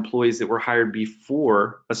on employees that were hired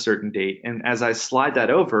before a certain date. And as I slide that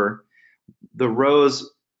over, the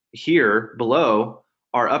rows here below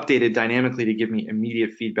are updated dynamically to give me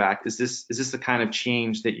immediate feedback. Is this the kind of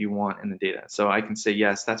change that you want in the data? So I can say,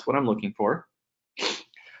 yes, that's what I'm looking for.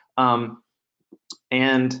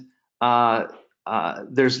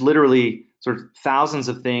 There's literally sort of thousands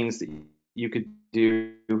of things that you could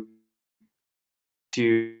do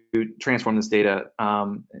to transform this data,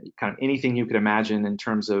 kind of anything you could imagine in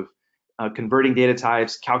terms of converting data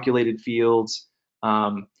types, calculated fields,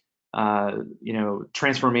 you know,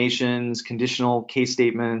 transformations, conditional case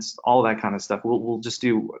statements, all that kind of stuff. We'll just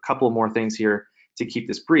do a couple more things here to keep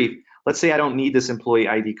this brief. Let's say I don't need this employee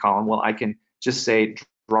ID column. Well, I can just say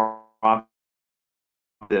drop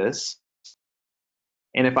this,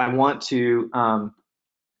 and if I want to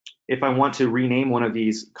rename one of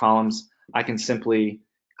these columns, I can simply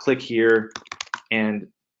click here and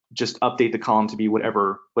just update the column to be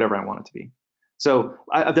whatever I want it to be. So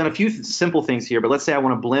I've done a few simple things here, but let's say I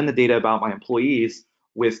want to blend the data about my employees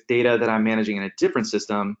with data that I'm managing in a different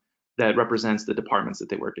system that represents the departments that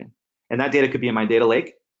they work in. And that data could be in my data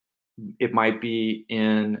lake. It might be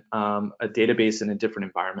in a database in a different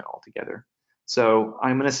environment altogether. So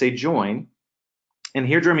I'm going to say join. And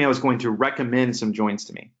here Dremio is going to recommend some joins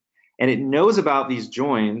to me. And it knows about these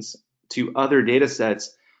joins to other data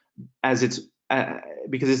sets as it's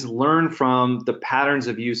because it's learned from the patterns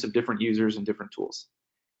of use of different users and different tools.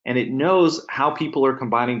 And it knows how people are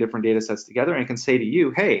combining different data sets together, and it can say to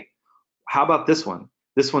you, hey, how about this one?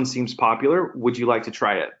 This one seems popular. Would you like to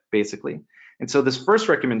try it, basically? And so this first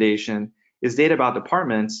recommendation is data about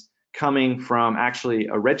departments coming from actually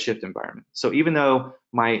a Redshift environment. So even though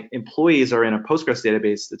my employees are in a Postgres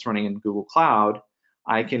database that's running in Google Cloud,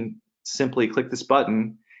 I can simply click this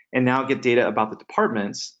button and now get data about the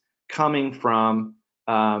departments coming from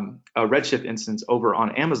a Redshift instance over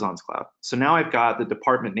on Amazon's cloud. So now I've got the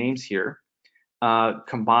department names here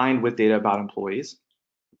combined with data about employees.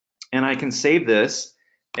 And I can save this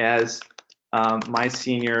as my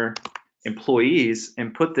senior employees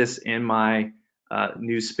and put this in my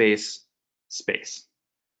new space.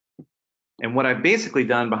 And what I've basically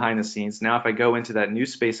done behind the scenes, now if I go into that new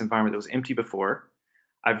space environment that was empty before,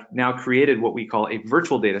 I've now created what we call a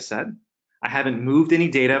virtual data set. I haven't moved any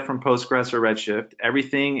data from Postgres or Redshift.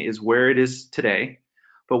 Everything is where it is today.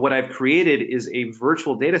 But what I've created is a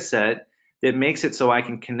virtual data set that makes it so I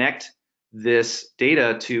can connect this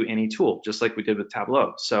data to any tool, just like we did with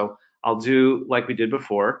Tableau. So I'll do like we did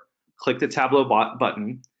before, click the Tableau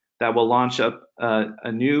button. That will launch up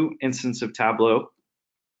a new instance of Tableau,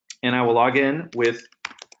 and I will log in with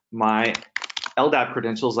my LDAP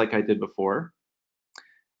credentials like I did before.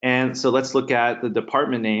 And so let's look at the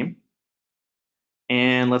department name,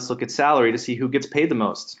 and let's look at salary to see who gets paid the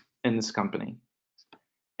most in this company.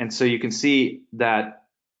 And so you can see that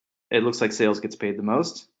it looks like sales gets paid the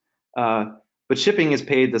most, but shipping is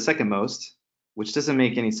paid the second most, which doesn't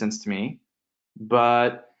make any sense to me.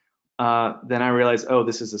 But then I realized, oh,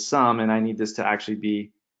 this is a sum, and I need this to actually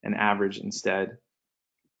be an average instead.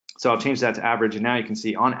 So I'll change that to average, and now you can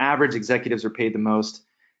see on average, executives are paid the most,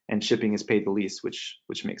 and shipping is paid the least, which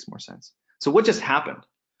makes more sense. So what just happened?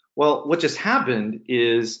 Well, what just happened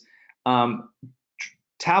is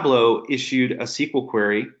Tableau issued a SQL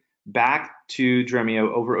query back to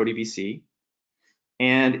Dremio over ODBC.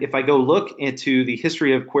 And if I go look into the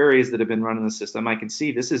history of queries that have been run in the system, I can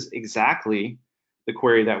see this is exactly the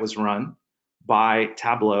query that was run by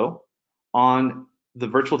Tableau on the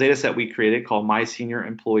virtual data set we created called My Senior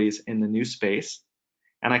Employees in the new space.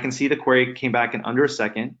 And I can see the query came back in under a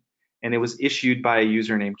second, and it was issued by a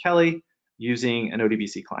user named Kelly using an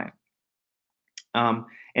ODBC client.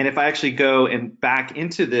 And if I actually go and back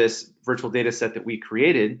into this virtual data set that we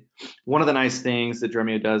created, one of the nice things that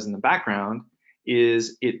Dremio does in the background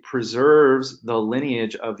is it preserves the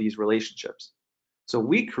lineage of these relationships. So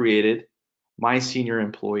we created My Senior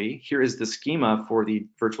Employee. Here is the schema for the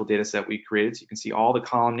virtual data set we created. So you can see all the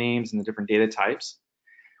column names and the different data types.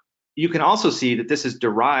 You can also see that this is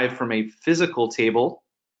derived from a physical table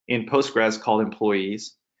in Postgres called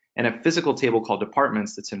employees and a physical table called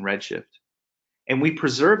departments that's in Redshift. And we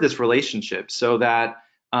preserve this relationship so that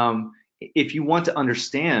if you want to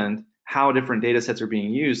understand how different data sets are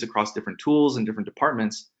being used across different tools and different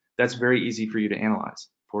departments, that's very easy for you to analyze.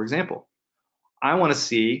 For example, I want to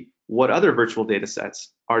see what other virtual data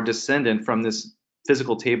sets are descendant from this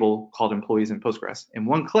physical table called employees in Postgres. In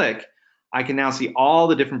one click, I can now see all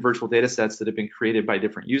the different virtual data sets that have been created by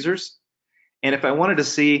different users. And if I wanted to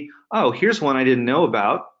see, oh, here's one I didn't know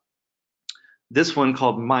about, this one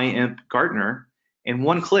called MyImp Gartner, in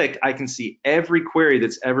one click, I can see every query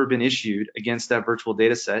that's ever been issued against that virtual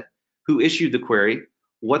data set, who issued the query,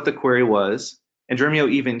 what the query was, and Dremio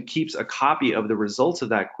even keeps a copy of the results of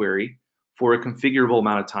that query for a configurable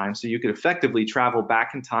amount of time. So you could effectively travel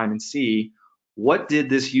back in time and see what did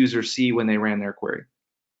this user see when they ran their query.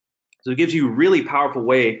 So it gives you a really powerful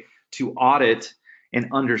way to audit and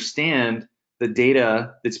understand the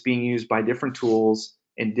data that's being used by different tools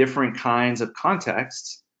in different kinds of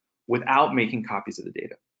contexts without making copies of the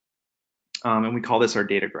data. And we call this our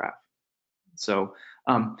data graph. So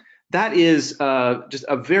that is just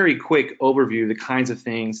a very quick overview of the kinds of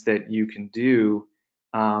things that you can do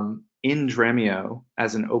in Dremio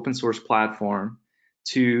as an open source platform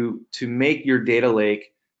to make your data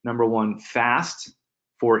lake, number one, fast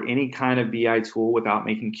for any kind of BI tool without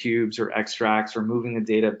making cubes or extracts or moving the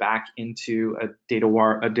data back into a data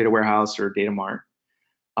warehouse or a data mart.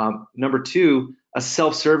 Number two, a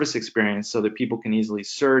self-service experience so that people can easily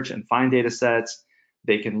search and find data sets.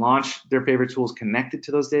 They can launch their favorite tools connected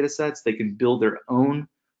to those data sets. They can build their own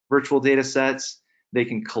virtual data sets. They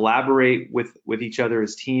can collaborate with each other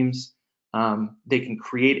as teams. They can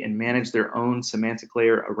create and manage their own semantic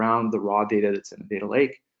layer around the raw data that's in the data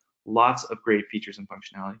lake. Lots of great features and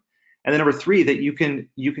functionality. And then number three, that you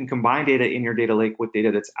can combine data in your data lake with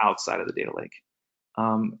data that's outside of the data lake.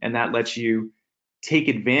 And that lets you take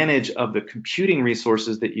advantage of the computing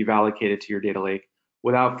resources that you've allocated to your data lake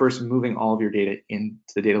without first moving all of your data into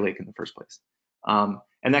the data lake in the first place.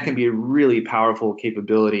 And that can be a really powerful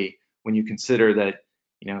capability when you consider that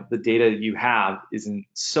the data you have is in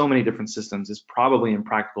so many different systems. It's probably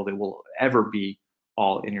impractical that it will ever be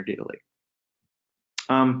all in your data lake.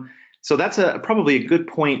 So that's probably a good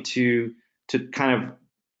point to kind of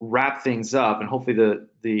wrap things up, and hopefully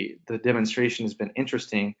the demonstration has been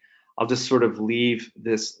interesting. I'll just sort of leave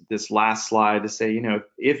this last slide to say,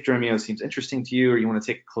 if Dremio seems interesting to you or you want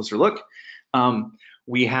to take a closer look,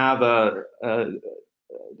 we have a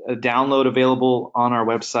download available on our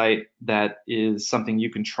website that is something you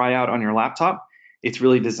can try out on your laptop. It's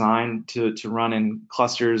really designed to run in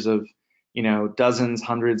clusters of dozens,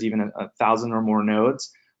 hundreds, even 1,000 or more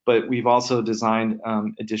nodes. But we've also designed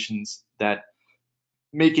editions that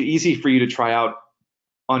make it easy for you to try out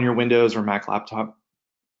on your Windows or Mac laptop.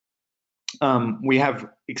 We have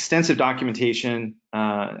extensive documentation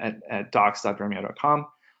at docs.dremio.com.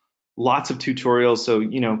 Lots of tutorials, so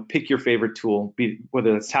pick your favorite tool,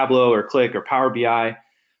 whether it's Tableau or Qlik or Power BI,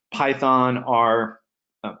 Python, or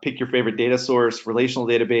pick your favorite data source, relational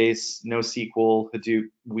database, NoSQL, Hadoop.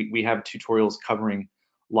 We have tutorials covering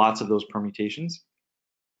lots of those permutations.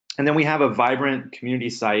 And then we have a vibrant community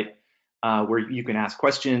site where you can ask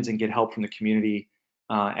questions and get help from the community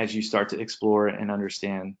as you start to explore and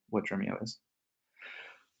understand what Dremio is.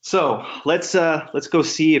 So let's go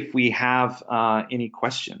see if we have any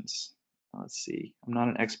questions. Let's see. I'm not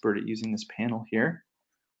an expert at using this panel here.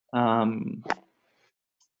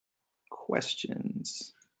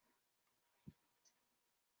 Questions.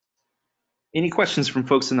 Any questions from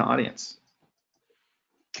folks in the audience?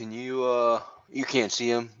 Can you can't see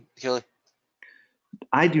him, Kelly?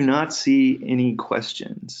 I do not see any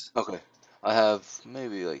questions. Okay. I have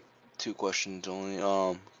maybe like 2 questions only.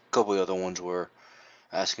 A couple of the other ones were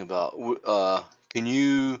asking about. Can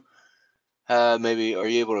you are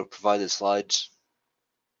you able to provide the slides?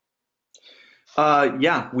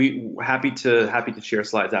 Yeah, we happy to share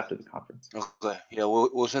slides after the conference. Okay. Yeah,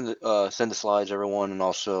 we'll send the slides, everyone, and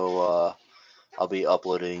also I'll be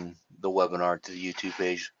uploading the webinar to the YouTube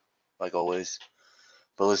page, like always.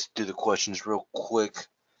 But let's do the questions real quick.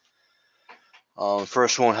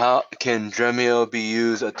 First one, how can Dremio be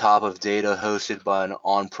used atop of data hosted by an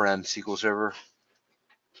on-prem SQL server?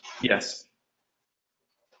 Yes.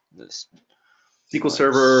 This, SQL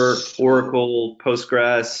Server, Oracle,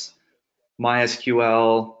 Postgres,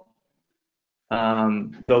 MySQL,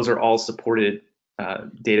 those are all supported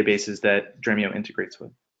databases that Dremio integrates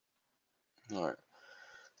with. all right.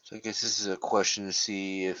 So I guess this is a question to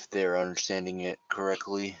see if they're understanding it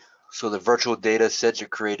correctly. So the virtual data sets are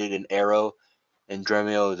created in Arrow, and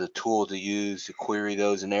Dremio is a tool to use to query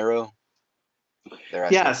those in Arrow.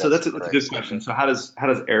 Yeah, so that's a good question. So how does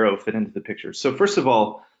Arrow fit into the picture? So first of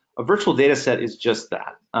all, a virtual data set is just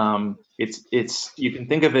that. It's you can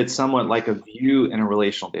think of it somewhat like a view in a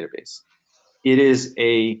relational database. It is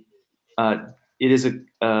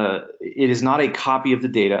not a copy of the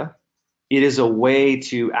data. It is a way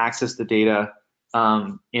to access the data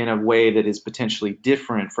in a way that is potentially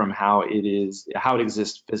different from how it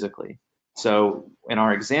exists physically. So in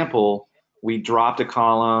our example, we dropped a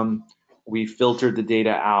column, we filtered the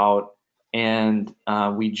data out, and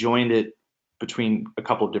we joined it between a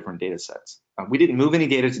couple of different data sets. We didn't move any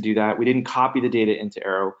data to do that. We didn't copy the data into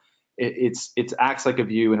Arrow. It acts like a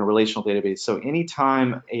view in a relational database. So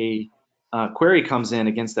anytime a query comes in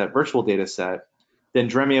against that virtual data set, then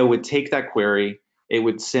Dremio would take that query, it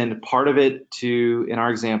would send part of it to, in our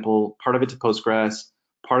example, part of it to Postgres,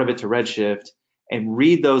 part of it to Redshift, and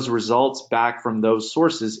read those results back from those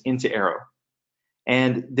sources into Arrow.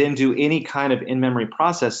 And then do any kind of in-memory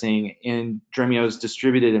processing in Dremio's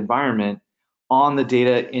distributed environment on the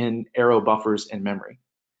data in Arrow buffers in memory.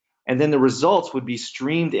 And then the results would be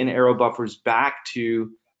streamed in Arrow buffers back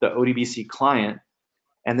to the ODBC client.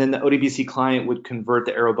 And then the ODBC client would convert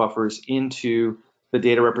the Arrow buffers into the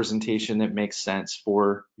data representation that makes sense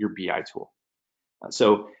for your BI tool.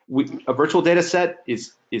 So a virtual data set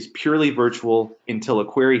is purely virtual until a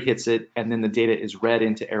query hits it, and then the data is read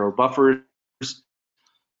into Arrow buffers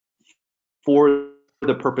for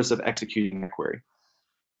the purpose of executing the query.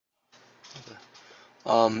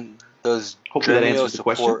 Does Hopefully that answers the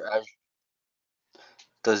question.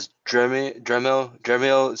 Does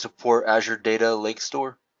Dremio support Azure Data Lake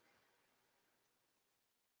Store?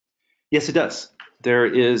 Yes, it does. There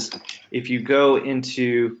is, if you go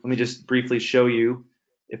into, let me just briefly show you,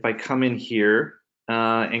 if I come in here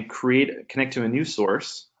and connect to a new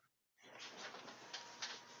source.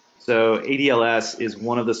 So ADLS is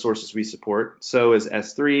one of the sources we support. So is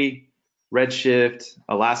S3, Redshift,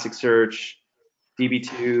 Elasticsearch,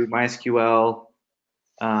 DB2, MySQL,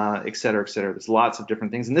 et cetera, et cetera. There's lots of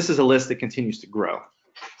different things. And this is a list that continues to grow.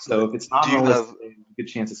 So if it's not on the list, there's a good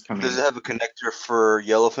chance it's coming. Does it have a connector for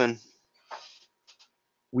Yellowfin?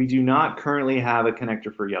 We do not currently have a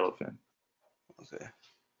connector for Yellowfin. Okay.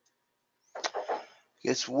 I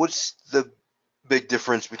guess what's the big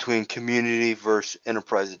difference between Community versus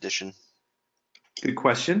Enterprise Edition? Good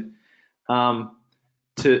question.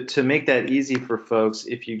 to make that easy for folks,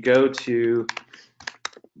 if you go to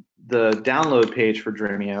the download page for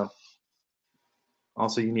Dremio,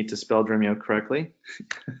 also you need to spell Dremio correctly.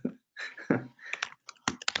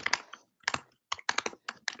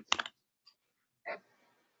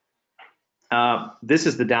 This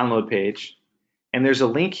is the download page, and there's a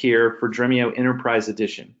link here for Dremio Enterprise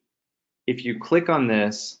Edition. If you click on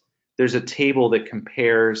this, there's a table that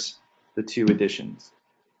compares the two editions.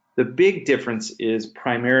 The big difference is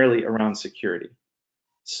primarily around security.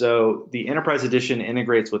 So the Enterprise Edition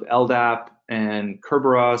integrates with LDAP and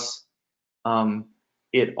Kerberos.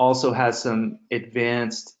 It also has some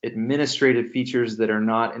advanced administrative features that are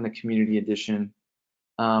not in the Community Edition.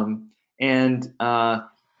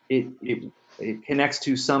 It connects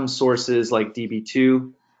to some sources like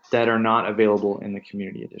DB2 that are not available in the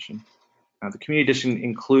Community Edition. The Community Edition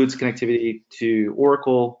includes connectivity to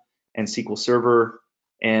Oracle and SQL Server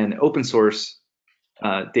and open source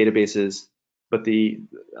databases, but the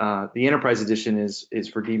Enterprise Edition is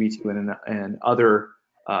for DB2 and other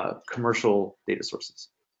commercial data sources.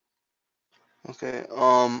 Okay.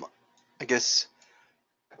 I guess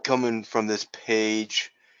coming from this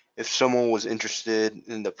page, if someone was interested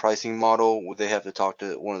in the pricing model, would they have to talk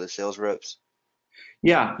to one of the sales reps?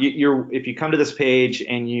 Yeah, if you come to this page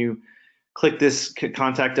and you click this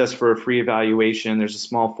contact us for a free evaluation, there's a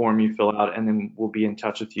small form you fill out, and then we'll be in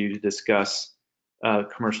touch with you to discuss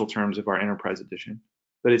commercial terms of our Enterprise Edition.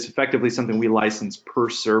 But it's effectively something we license per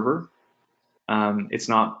server. It's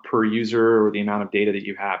not per user or the amount of data that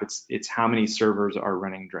you have. It's how many servers are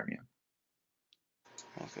running Dremio.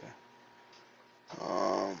 Okay.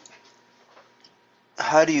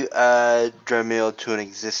 How do you add Dremio to an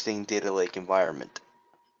existing data lake environment?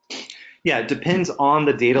 Yeah, it depends on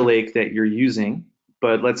the data lake that you're using.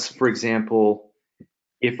 But let's, for example,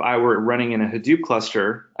 if I were running in a Hadoop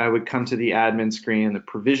cluster, I would come to the admin screen, the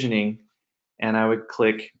provisioning, and I would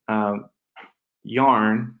click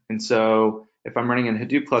Yarn. And so if I'm running in a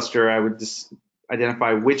Hadoop cluster, I would just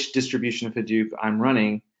identify which distribution of Hadoop I'm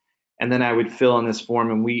running, and then I would fill in this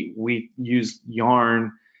form, and we use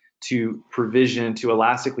Yarn to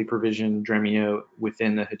elastically provision Dremio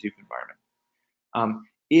within the Hadoop environment.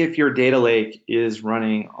 If your data lake is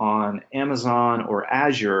running on Amazon or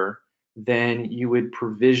Azure, then you would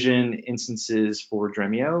provision instances for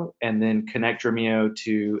Dremio and then connect Dremio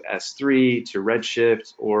to S3, to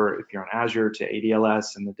Redshift, or if you're on Azure, to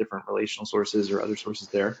ADLS and the different relational sources or other sources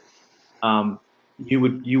there.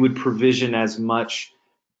 You would provision as much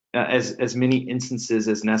as many instances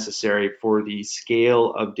as necessary for the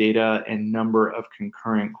scale of data and number of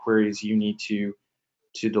concurrent queries you need to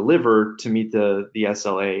deliver to meet the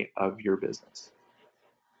SLA of your business.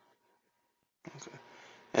 Okay.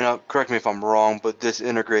 And correct me if I'm wrong, but this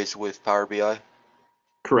integrates with Power BI?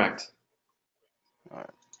 Correct. All right.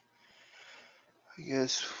 I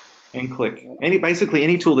guess. And Qlik. Basically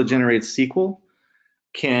any tool that generates SQL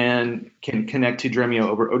can connect to Dremio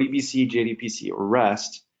over ODBC, JDBC, or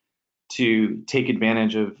REST to take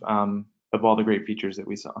advantage of all the great features that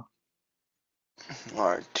we saw. All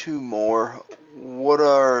right, two more. What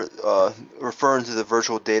are referring to the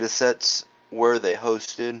virtual data sets? Where are they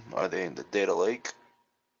hosted? Are they in the data lake?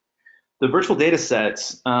 The virtual data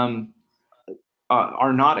sets are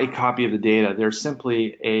not a copy of the data. They're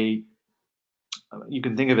simply you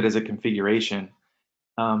can think of it as a configuration.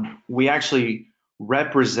 We actually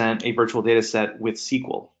represent a virtual data set with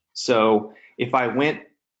SQL. So if I went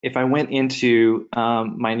into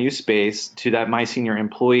my new space to that My Senior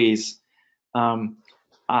Employees,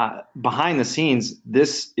 behind the scenes,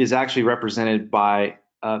 this is actually represented by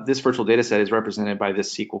this virtual data set is represented by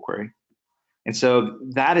this SQL query. And so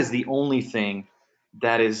that is the only thing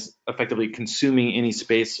that is effectively consuming any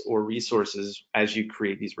space or resources as you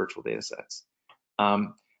create these virtual data sets.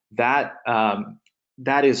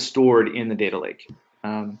 That is stored in the data lake.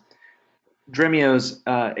 Dremio's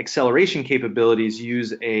acceleration capabilities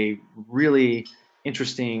use a really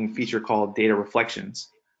interesting feature called data reflections,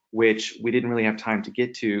 which we didn't really have time to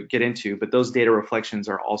get into, but those data reflections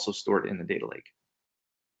are also stored in the data lake.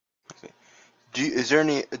 Okay. Is there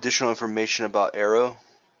any additional information about Arrow?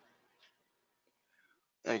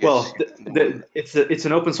 Well, it's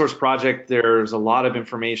an open source project. There's a lot of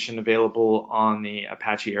information available on the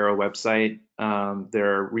Apache Arrow website.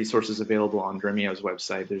 There are resources available on Dremio's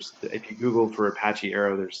website. If you Google for Apache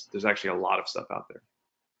Arrow, there's actually a lot of stuff out there.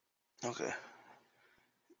 Okay.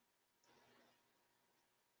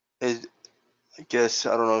 I guess,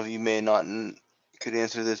 I don't know if you may not could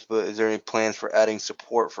answer this, but is there any plans for adding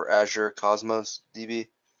support for Azure Cosmos DB?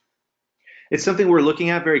 It's something we're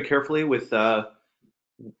looking at very carefully with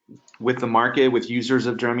with the market, with users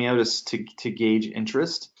of Dremio to gauge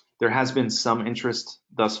interest. There has been some interest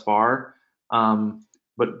thus far,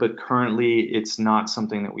 but currently it's not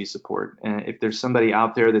something that we support. And if there's somebody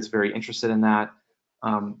out there that's very interested in that,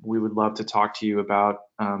 we would love to talk to you about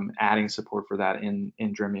adding support for that in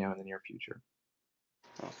Dremio in the near future.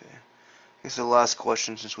 Okay. I guess the last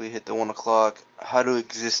question, since we hit the 1 o'clock, how do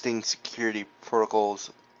existing security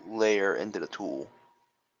protocols layer into the tool?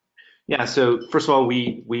 Yeah, so first of all,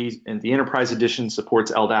 we and the Enterprise Edition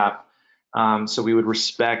supports LDAP, so we would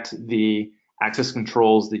respect the access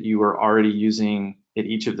controls that you are already using at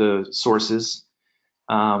each of the sources.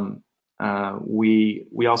 We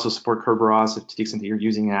also support Kerberos to the extent that you're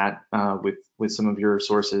using that with some of your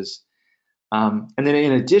sources. And then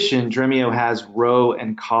in addition, Dremio has row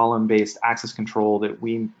and column based access control that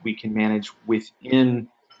we can manage within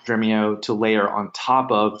Dremio to layer on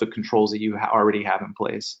top of the controls that you already have in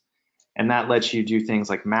place. And that lets you do things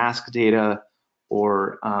like mask data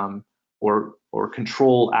or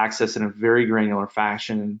control access in a very granular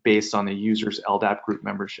fashion based on the user's LDAP group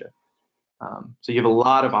membership. So you have a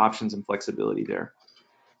lot of options and flexibility there.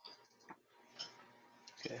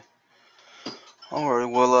 Okay. All right.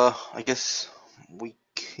 Well, I guess we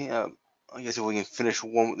can't. I guess if we can finish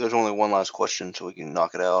one, there's only one last question, so we can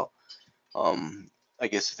knock it out. I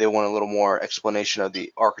guess if they want a little more explanation of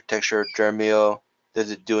the architecture of Dremio, does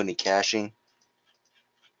it do any caching?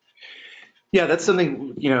 Yeah, that's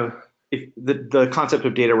something, if the concept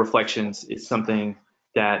of data reflections is something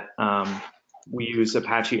that we use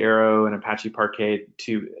Apache Arrow and Apache Parquet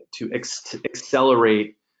to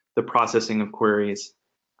accelerate the processing of queries,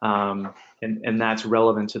 and that's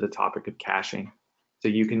relevant to the topic of caching. So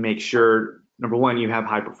you can make sure, number one, you have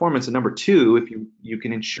high performance, and number two, if you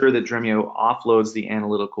can ensure that Dremio offloads the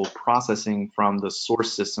analytical processing from the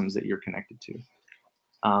source systems that you're connected to.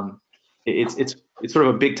 It's sort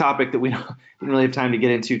of a big topic that we didn't really have time to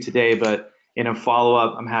get into today, but in a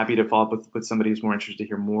follow-up, I'm happy to follow up with somebody who's more interested to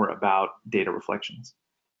hear more about data reflections.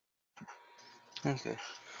 Okay.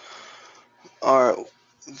 All right.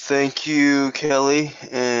 Thank you, Kelly,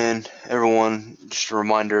 and everyone. Just a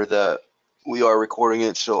reminder that we are recording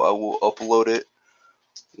it, so I will upload it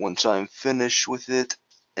once I'm finished with it,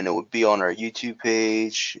 and it will be on our YouTube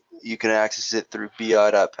page. You can access it through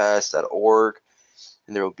bi.pass.org,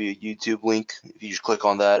 and there will be a YouTube link. If you just click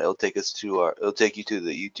on that, it'll take you to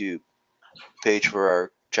the YouTube page for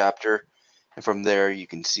our chapter, and from there you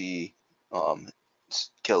can see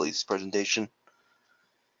Kelly's presentation.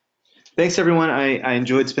 Thanks, everyone. I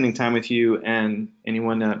enjoyed spending time with you, and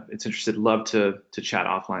anyone that's interested, love to chat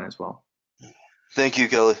offline as well. Thank you,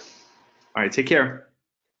 Kelly. All right, take care.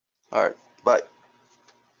 All right, bye.